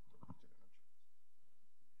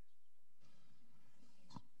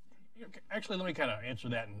 Actually, let me kind of answer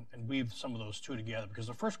that and weave some of those two together, because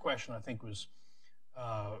the first question I think was,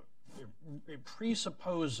 it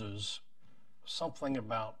presupposes something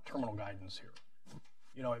about terminal guidance here.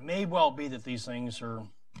 It may well be that these things are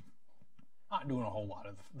not doing a whole lot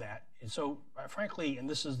of that. And so, frankly, and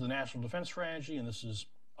this is the National Defense Strategy, and this is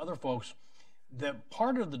other folks, that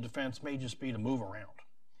part of the defense may just be to move around.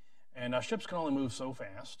 And ships can only move so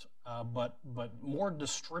fast, but more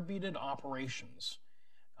distributed operations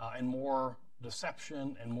and more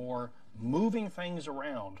deception and more moving things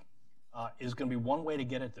around is going to be one way to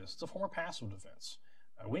get at this. It's a form of passive defense.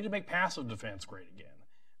 We need to make passive defense great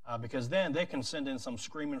again, because then they can send in some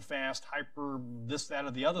screaming fast, hyper, this, that,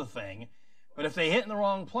 or the other thing. But if they hit in the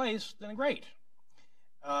wrong place, then great.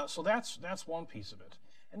 So that's one piece of it.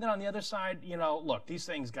 And then on the other side, look, these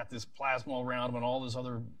things got this plasma around them and all this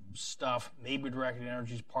other stuff. Maybe directed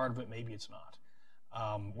energy is part of it. Maybe it's not.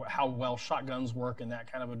 How well shotguns work in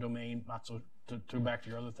that kind of a domain, not so, to back to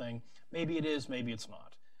your other thing. Maybe it is, maybe it's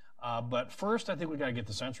not. But first, I think we've got to get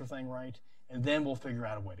the sensor thing right. and then we'll figure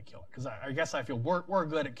out a way to kill it. Because I guess I feel we're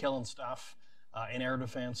good at killing stuff in air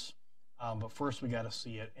defense, but first we got to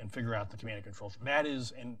see it and figure out the command and control. That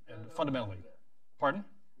is, and fundamentally, pardon?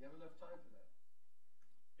 You have enough time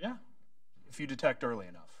for that. Yeah, If you detect early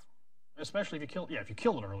enough. especially if you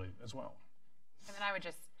kill it early as well. And then I would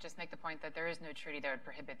just make the point that there is no treaty that would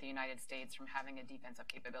prohibit the United States from having a defensive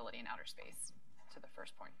capability in outer space, to the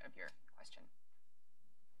first point of your question.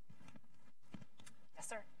 Yes,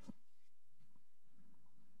 sir.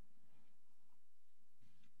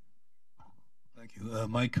 Thank you.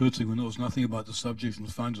 Mike Kurtzig, who knows nothing about the subject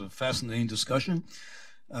and finds it a fascinating discussion.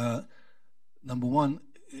 Number one,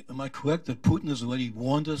 am I correct that Putin has already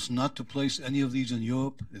warned us not to place any of these in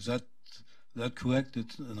Europe? Is that correct?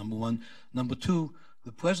 That's number one. Number two,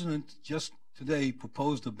 the president just today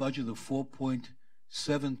proposed a budget of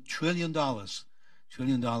 $4.7 trillion,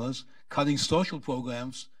 cutting social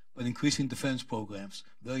programs but increasing defense programs.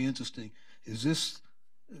 Very interesting. Is this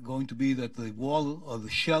going to be that the wall or the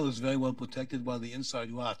shell is very well protected while the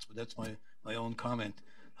inside rots? But that's my own comment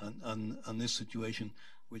on this situation,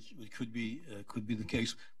 which could be the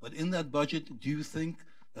case. But in that budget, do you think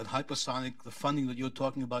that hypersonic, the funding that you're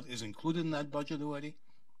talking about, is included in that budget already?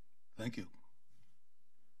 Thank you.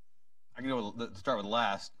 I can go with, start with the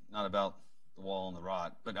last, not about the wall and the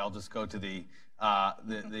rot, but I'll just go to the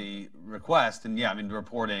request. And yeah, I mean, the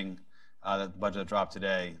reporting that the budget dropped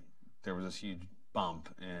today, there was this huge bump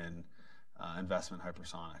in investment in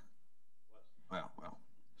hypersonic. Well.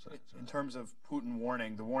 In terms of Putin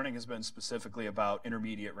warning, the warning has been specifically about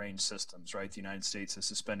intermediate range systems, right? The United States has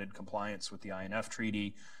suspended compliance with the INF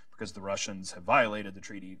treaty because the Russians have violated the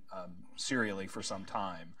treaty serially for some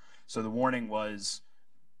time. So the warning was,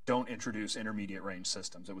 don't introduce intermediate range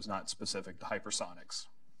systems. It was not specific to hypersonics.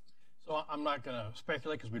 So I'm not going to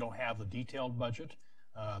speculate because we don't have the detailed budget.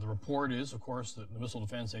 The report is, of course, that the Missile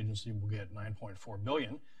Defense Agency will get $9.4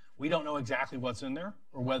 billion. We don't know exactly what's in there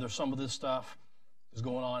or whether some of this stuff is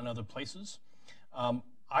going on in other places.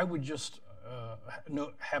 I would just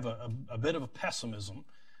have a bit of a pessimism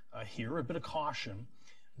here, a bit of caution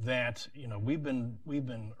that we've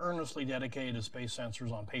been earnestly dedicated to space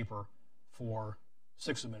sensors on paper for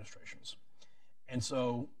 6 administrations, and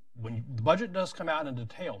so when the budget does come out in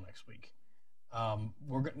detail next week,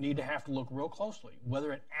 we're going to need to have to look real closely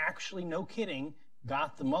whether it actually, no kidding,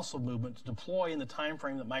 got the muscle movement to deploy in the time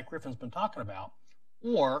frame that Mike Griffin's been talking about,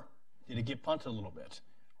 or did it get punted a little bit,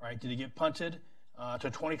 right? Did it get punted to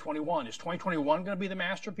 2021? Is 2021 going to be the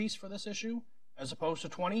masterpiece for this issue as opposed to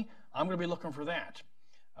 20? I'm going to be looking for that.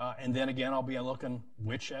 And then again, I'll be looking,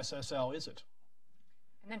 which SSL is it?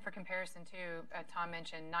 And then for comparison too, Tom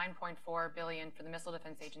mentioned $9.4 billion for the Missile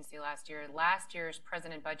Defense Agency last year. Last year's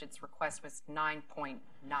President budget's request was $9.9.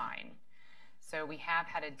 So we have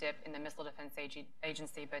had a dip in the Missile Defense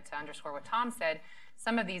Agency, but to underscore what Tom said,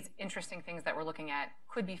 some of these interesting things that we're looking at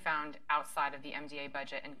could be found outside of the MDA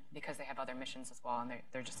budget, and because they have other missions as well, and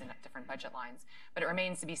they're just in different budget lines. But it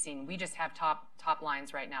remains to be seen. We just have top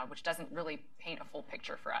lines right now, which doesn't really paint a full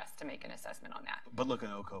picture for us to make an assessment on that. But look at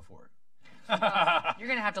OCO for it. You're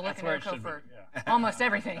going to have to look at OCO for almost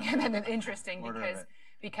everything. And then it's interesting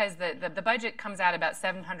because the budget comes out about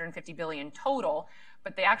 $750 billion total,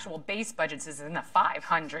 but the actual base budget is in the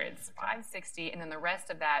 500s, 560, and then the rest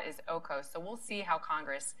of that is OCO. So we'll see how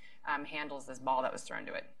Congress handles this ball that was thrown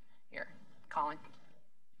to it. Here, Colin.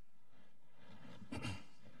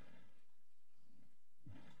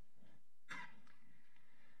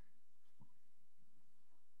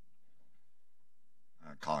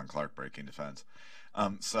 Colin Clark, Breaking Defense.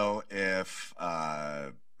 So if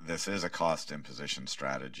this is a cost imposition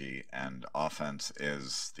strategy and offense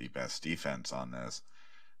is the best defense on this,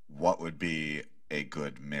 what would be a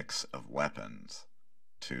good mix of weapons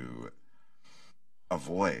to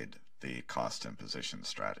avoid the cost imposition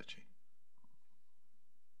strategy?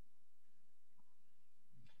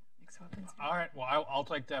 All right, well, I'll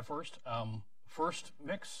take that first. First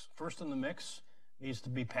in the mix needs to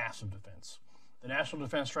be passive defense. The National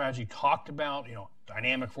Defense Strategy talked about,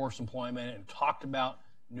 dynamic force employment and talked about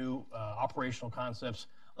new operational concepts.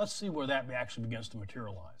 Let's see where that actually begins to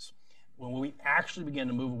materialize. When we actually begin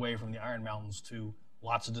to move away from the Iron Mountains to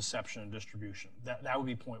lots of deception and distribution, that would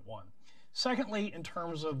be point one. Secondly, in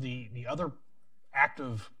terms of the other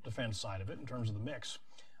active defense side of it, in terms of the mix,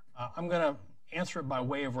 I'm going to answer it by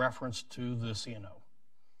way of reference to the CNO.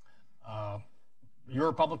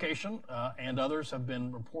 Your publication and others have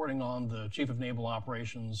been reporting on the Chief of Naval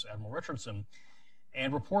Operations, Admiral Richardson,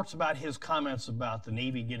 and reports about his comments about the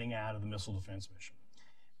Navy getting out of the missile defense mission.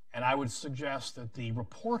 And I would suggest that the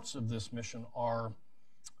reports of this mission are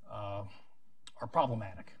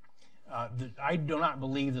problematic. I do not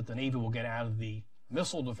believe that the Navy will get out of the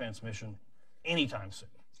missile defense mission anytime soon.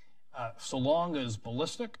 So long as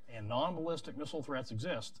ballistic and non-ballistic missile threats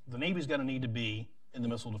exist, the Navy's going to need to be in the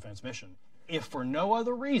missile defense mission, if for no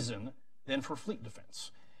other reason than for fleet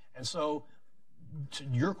defense. And so, to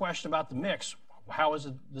your question about the mix, how is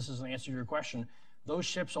it, this is an answer to your question, those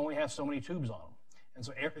ships only have so many tubes on them. And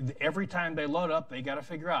so every time they load up, they got to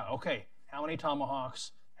figure out, okay, how many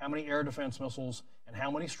Tomahawks, how many air defense missiles, and how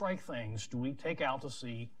many strike things do we take out to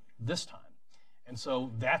sea this time? And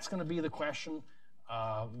so that's going to be the question.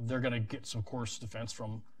 They're going to get some course defense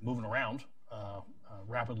from moving around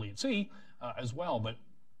rapidly at sea as well. But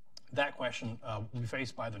that question will be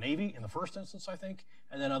faced by the Navy in the first instance, I think,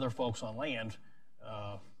 and then other folks on land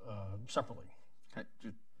separately. Okay,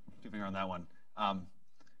 just keeping on that one.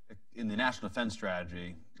 In the National Defense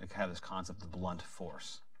Strategy, they have this concept of blunt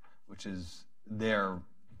force, which is their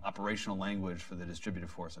operational language for the distributed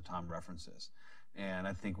force that Tom references. And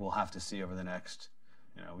I think we'll have to see over the next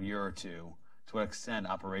year or two to what extent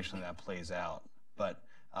operationally that plays out. But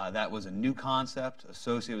that was a new concept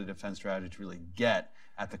associated with the defense strategy to really get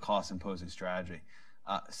at the cost-imposing strategy.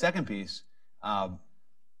 Second piece,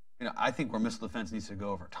 I think where missile defense needs to go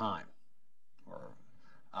over time,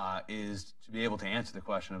 is to be able to answer the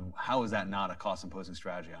question of how is that not a cost-imposing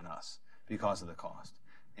strategy on us because of the cost.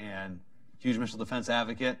 And huge missile defense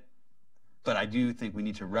advocate, but I do think we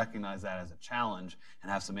need to recognize that as a challenge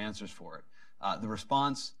and have some answers for it. The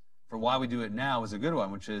response for why we do it now is a good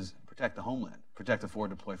one, which is protect the homeland, protect the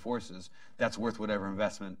forward deployed forces. That's worth whatever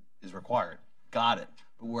investment is required. Got it.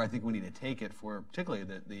 But where I think we need to take it for particularly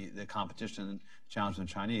the competition challenge in the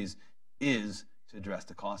Chinese is to address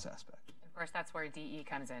the cost aspect. Of course, that's where DE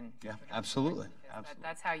comes in. Yeah, absolutely.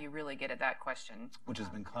 That's how you really get at that question. Which has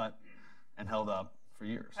been cut and held up for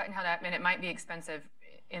years. Cut and held up, and it might be expensive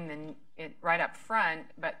right up front,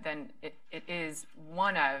 but then it is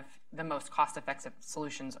one of the most cost-effective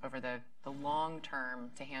solutions over the long term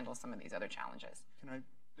to handle some of these other challenges.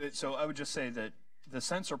 So I would just say that the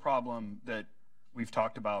sensor problem that we've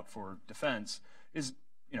talked about for defense is,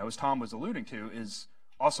 as Tom was alluding to, is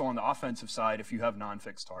also on the offensive side if you have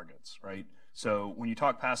non-fixed targets, right? So when you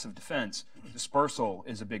talk passive defense, dispersal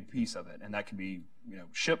is a big piece of it, and that can be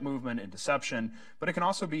ship movement and deception, but it can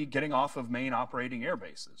also be getting off of main operating air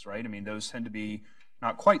bases, right? I mean, those tend to be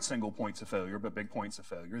not quite single points of failure, but big points of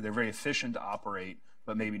failure. They're very efficient to operate,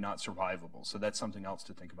 but maybe not survivable. So that's something else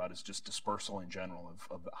to think about, is just dispersal in general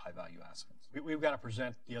of high-value assets. We've got to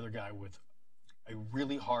present the other guy with a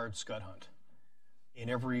really hard scud hunt in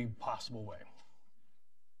every possible way.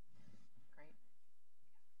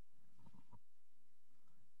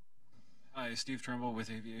 Hi, Steve Trumbull with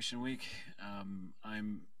Aviation Week.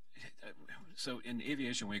 So in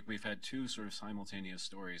Aviation Week, we've had two sort of simultaneous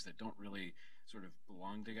stories that don't really sort of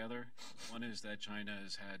belong together. One is that China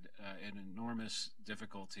has had an enormous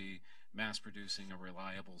difficulty mass producing a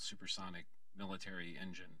reliable supersonic military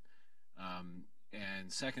engine.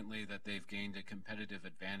 And secondly, that they've gained a competitive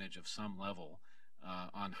advantage of some level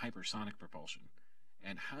on hypersonic propulsion.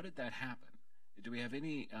 And how did that happen? Do we have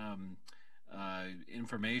any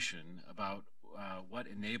information about what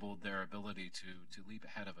enabled their ability to leap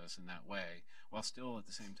ahead of us in that way, while still at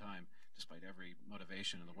the same time, despite every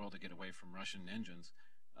motivation in the world to get away from Russian engines,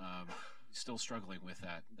 still struggling with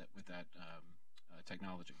that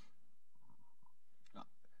technology?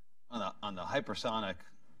 On the hypersonic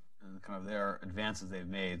and kind of their advances they've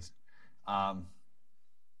made, I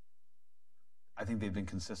think they've been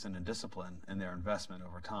consistent and disciplined in their investment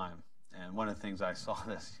over time. And one of the things I saw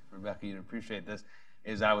this, Rebecca, you'd appreciate this,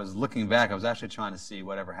 is I was looking back. I was actually trying to see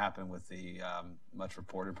whatever happened with the much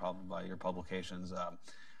reported, probably by your publications,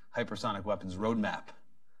 hypersonic weapons roadmap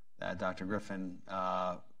that Dr. Griffin,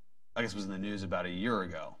 I guess, was in the news about a year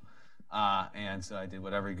ago. And so I did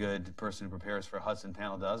what every good person who prepares for a Hudson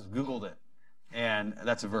panel does, Googled it. And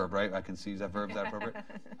that's a verb, right? I can use that verb. Is that appropriate?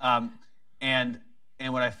 And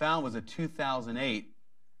what I found was a 2008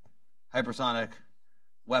 hypersonic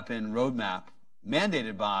weapon roadmap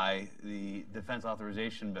mandated by the Defense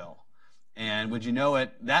Authorization Bill. And would you know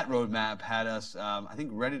it, that roadmap had us, I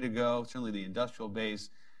think, ready to go, certainly the industrial base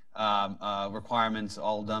requirements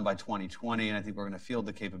all done by 2020, and I think we're going to field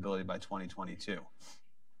the capability by 2022.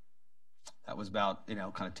 That was about,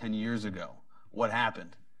 kind of 10 years ago. What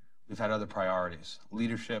happened? We've had other priorities.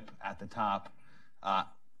 Leadership at the top,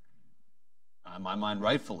 in my mind,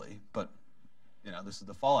 rightfully, but this is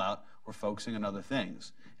the fallout. We're focusing on other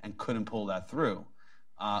things and couldn't pull that through.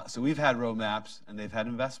 So we've had roadmaps and they've had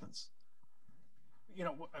investments.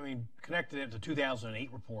 Connected it to the 2008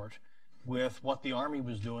 report with what the Army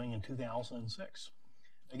was doing in 2006.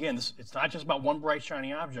 Again, it's not just about one bright,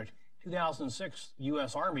 shiny object. 2006,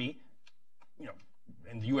 U.S. Army,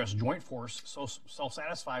 and the U.S. Joint Force, so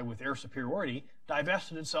self-satisfied with air superiority,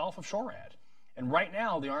 divested itself of SHORAD. And right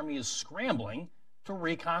now, the Army is scrambling to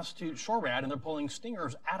reconstitute SHORAD, and they're pulling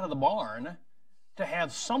Stingers out of the barn to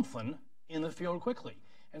have something in the field quickly.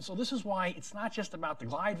 And so this is why it's not just about the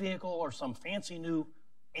glide vehicle or some fancy new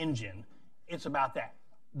engine. It's about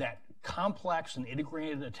that complex and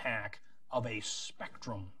integrated attack of a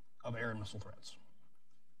spectrum of air and missile threats.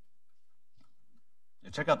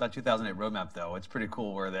 Check out that 2008 roadmap, though. It's pretty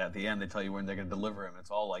cool where at the end they tell you when they're going to deliver them. It's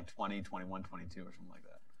all like 20, 21, 22 or something like that.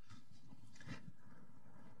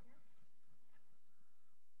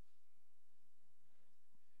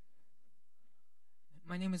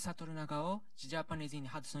 My name is Satoru Nagao, Japanese in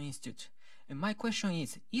Hudson Institute. And my question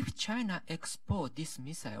is, if China export this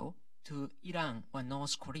missile to Iran or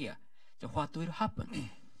North Korea, then what will happen?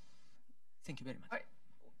 Thank you very much.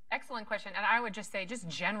 Excellent question. And I would just say, just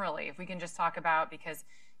generally, if we can just talk about, because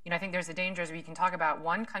I think there's a danger as we can talk about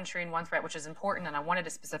one country and one threat, which is important, and I wanted to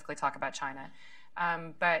specifically talk about China.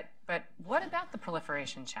 But what about the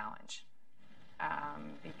proliferation challenge?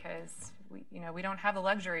 Because we don't have the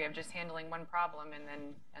luxury of just handling one problem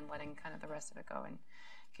and letting kind of the rest of it go. And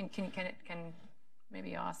can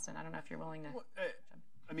maybe Austin? I don't know if you're willing to. Well,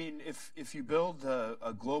 I mean, if you build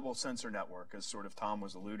a global sensor network, as sort of Tom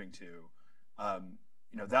was alluding to,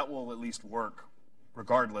 that will at least work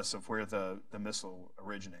regardless of where the missile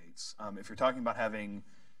originates. If you're talking about having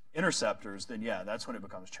interceptors, then yeah, that's when it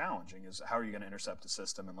becomes challenging, is how are you going to intercept a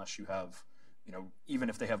system unless you have, even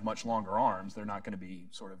if they have much longer arms, they're not going to be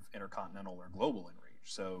sort of intercontinental or global in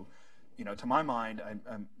reach. So, to my mind,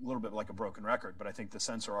 I'm a little bit like a broken record, but I think the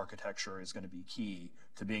sensor architecture is going to be key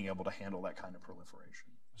to being able to handle that kind of proliferation.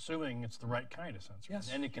 Assuming it's the right kind of sensor. Yes.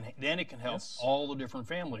 Then it can help Yes. all the different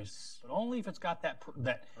families, but only if it's got that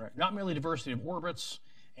Right. not merely diversity of orbits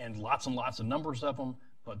and lots of numbers of them,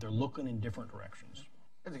 but they're looking in different directions.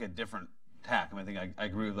 I think a different tack. I mean, I think I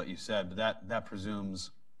agree with what you said, but that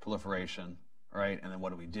presumes proliferation, right? And then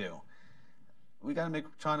what do we do? We got to make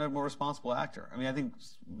China a more responsible actor. I mean, I think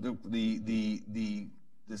the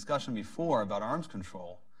discussion before about arms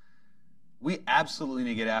control, we absolutely need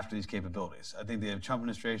to get after these capabilities. I think the Trump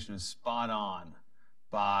administration is spot on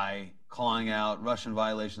by calling out Russian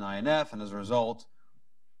violation of INF, and as a result,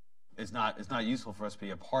 it's not useful for us to be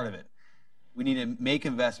a part of it. We need to make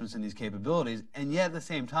investments in these capabilities, and yet at the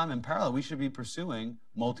same time, in parallel, we should be pursuing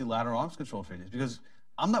multilateral arms control treaties, because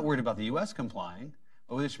I'm not worried about the U.S. complying,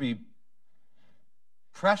 but there should be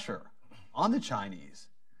pressure on the Chinese,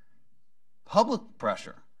 public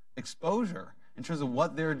pressure, exposure in terms of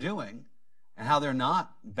what they're doing and how they're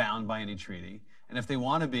not bound by any treaty. And if they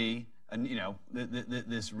want to be,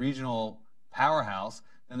 this regional powerhouse,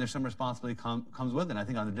 then there's some responsibility comes with it. And I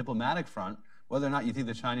think on the diplomatic front, whether or not you think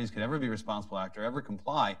the Chinese could ever be a responsible actor, ever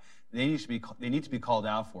comply, they need to be called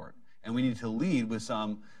out for it. And we need to lead with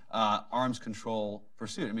some arms control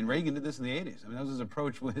pursuit. I mean, Reagan did this in the 80s. I mean, that was his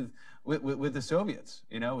approach with the Soviets.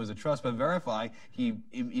 It was a trust but verify. He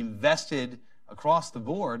invested across the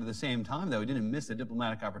board at the same time, though. He didn't miss a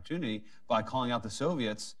diplomatic opportunity by calling out the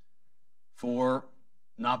Soviets for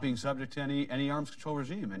not being subject to any arms control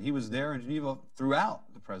regime. And he was there in Geneva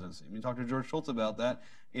throughout the presidency. I mean, talk to George Shultz about that.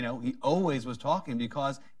 He always was talking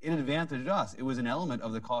because it advantaged us. It was an element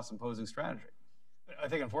of the cost-imposing strategy. I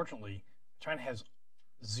think, unfortunately, China has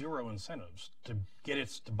zero incentives to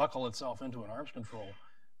buckle itself into an arms control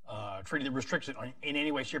treaty that restricts it in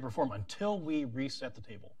any way, shape, or form until we reset the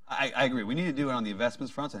table. I agree. We need to do it on the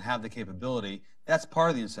investments front and have the capability. That's part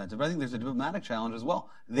of the incentive. But I think there's a diplomatic challenge as well.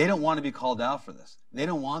 They don't want to be called out for this. They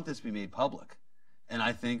don't want this to be made public. And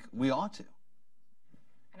I think we ought to.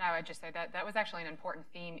 And I would just say that was actually an important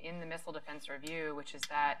theme in the Missile Defense Review, which is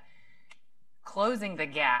that closing the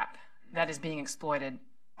gap that is being exploited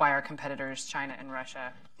by our competitors, China and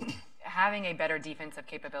Russia, having a better defensive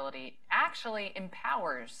capability actually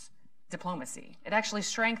empowers diplomacy. It actually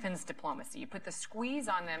strengthens diplomacy. You put the squeeze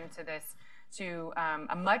on them to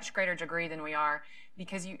a much greater degree than we are,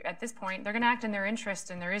 because at this point they're going to act in their interest,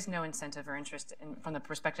 and there is no incentive or interest from the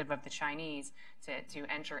perspective of the Chinese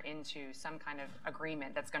to enter into some kind of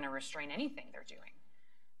agreement that's going to restrain anything they're doing.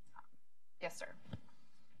 Yes, sir.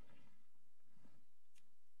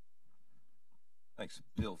 Thanks.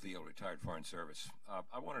 Bill Veal, retired Foreign Service.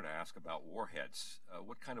 I wanted to ask about warheads.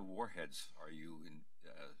 What kind of warheads are you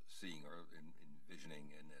seeing or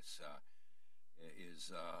envisioning in this?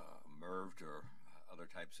 Is MIRVed or other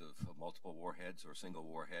types of multiple warheads or single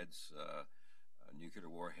warheads, nuclear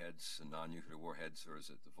warheads and non-nuclear warheads, or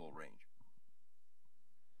is it the full range?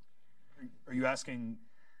 Are you asking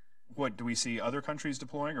what do we see other countries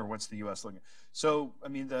deploying, or what's the U.S. looking at? So, I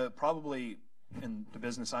mean, probably in the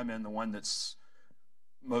business I'm in, the one that's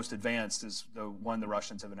most advanced is the one the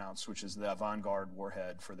Russians have announced, which is the Vanguard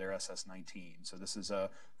warhead for their SS-19. So this is a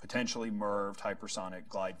potentially MIRVed hypersonic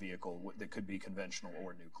glide vehicle that could be conventional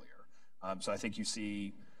or nuclear. So I think you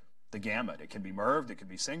see the gamut. It can be MIRVed, it can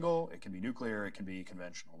be single, it can be nuclear, it can be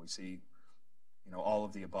conventional. We see, all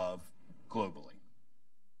of the above globally.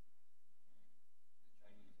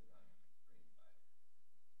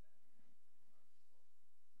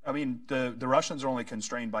 I mean, the Russians are only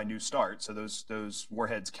constrained by new start, so those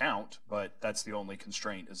warheads count, but that's the only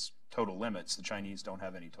constraint is total limits. The Chinese don't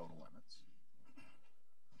have any total limits.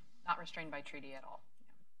 Not restrained by treaty at all.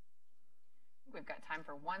 Yeah. We've got time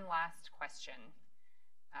for one last question.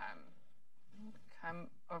 Come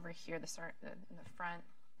over here, in the front.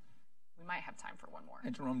 We might have time for one more. Hi,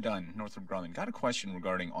 Jerome Dunn, Northrop Grumman. Got a question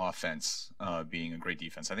regarding offense being a great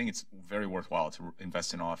defense. I think it's very worthwhile to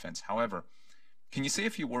invest in offense. However, can you say a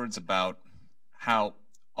few words about how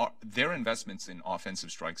their investments in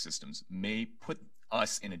offensive strike systems may put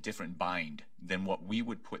us in a different bind than what we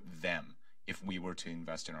would put them if we were to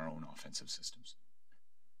invest in our own offensive systems?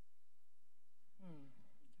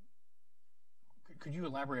 Could you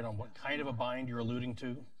elaborate on what kind of a bind you're alluding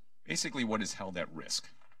to? Basically, what is held at risk.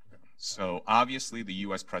 So obviously, the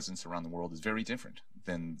U.S. presence around the world is very different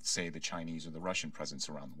than, say, the Chinese or the Russian presence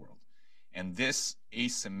around the world. And this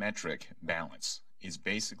asymmetric balance is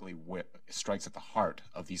basically what strikes at the heart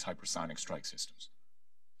of these hypersonic strike systems.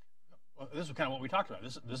 Well, this is kind of what we talked about.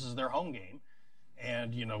 This is their home game,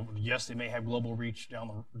 and yes, they may have global reach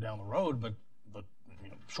down the road, but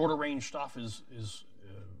shorter range stuff is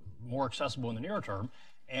more accessible in the near term,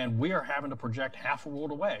 and we are having to project half a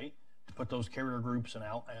world away to put those carrier groups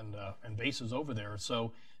and bases over there.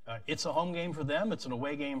 So it's a home game for them. It's an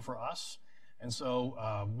away game for us. And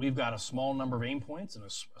so we've got a small number of aim points and a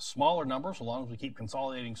smaller number, so long as we keep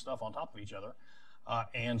consolidating stuff on top of each other.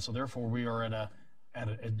 And so therefore we are at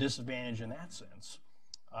a disadvantage in that sense.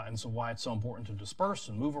 And so why it's so important to disperse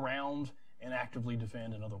and move around and actively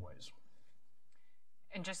defend in other ways.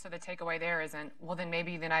 And just so the takeaway there isn't, well, then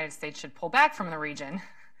maybe the United States should pull back from the region.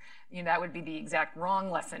 That would be the exact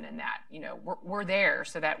wrong lesson in that. We're there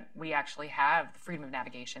so that we actually have the freedom of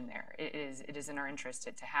navigation there. It is in our interest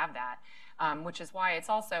to have that, which is why it's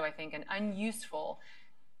also, I think, an unuseful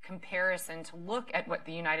comparison to look at what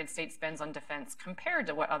the United States spends on defense compared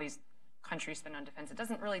to what all these countries spend on defense. It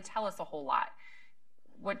doesn't really tell us a whole lot.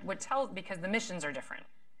 Because the missions are different.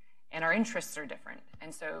 And our interests are different,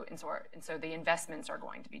 and so the investments are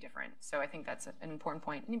going to be different. So I think that's an important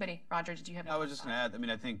point. Anybody, Roger? Did you have? I was just going to add. I mean,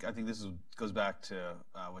 I think this goes back to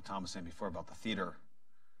what Tom was saying before about the theater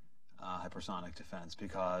hypersonic defense,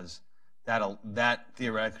 because that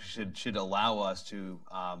theoretically should allow us to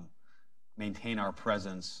maintain our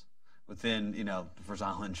presence within the First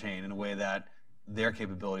Island chain in a way that their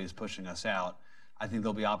capability is pushing us out. I think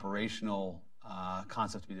there'll be operational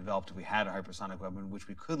concept to be developed if we had a hypersonic weapon, which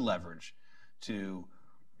we could leverage to,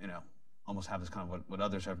 almost have this kind of what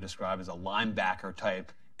others have described as a linebacker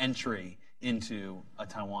type entry into a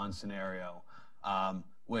Taiwan scenario,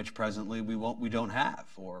 which presently we don't have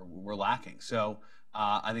or we're lacking. So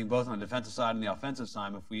I think both on the defensive side and the offensive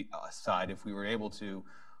side, if we were able to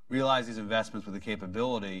realize these investments with the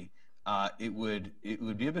capability, it would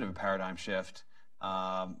be a bit of a paradigm shift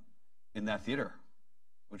in that theater,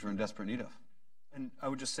 which we're in desperate need of. And I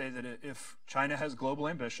would just say that if China has global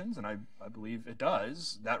ambitions, and I believe it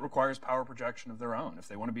does, that requires power projection of their own. If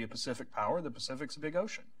they want to be a Pacific power, the Pacific's a big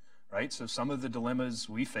ocean, right? So some of the dilemmas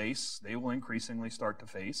we face, they will increasingly start to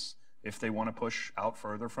face if they want to push out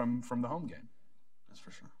further from the home game. That's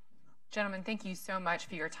for sure. Gentlemen, thank you so much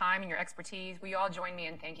for your time and your expertise. Will you all join me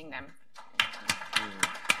in thanking them? Thank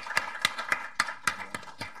you.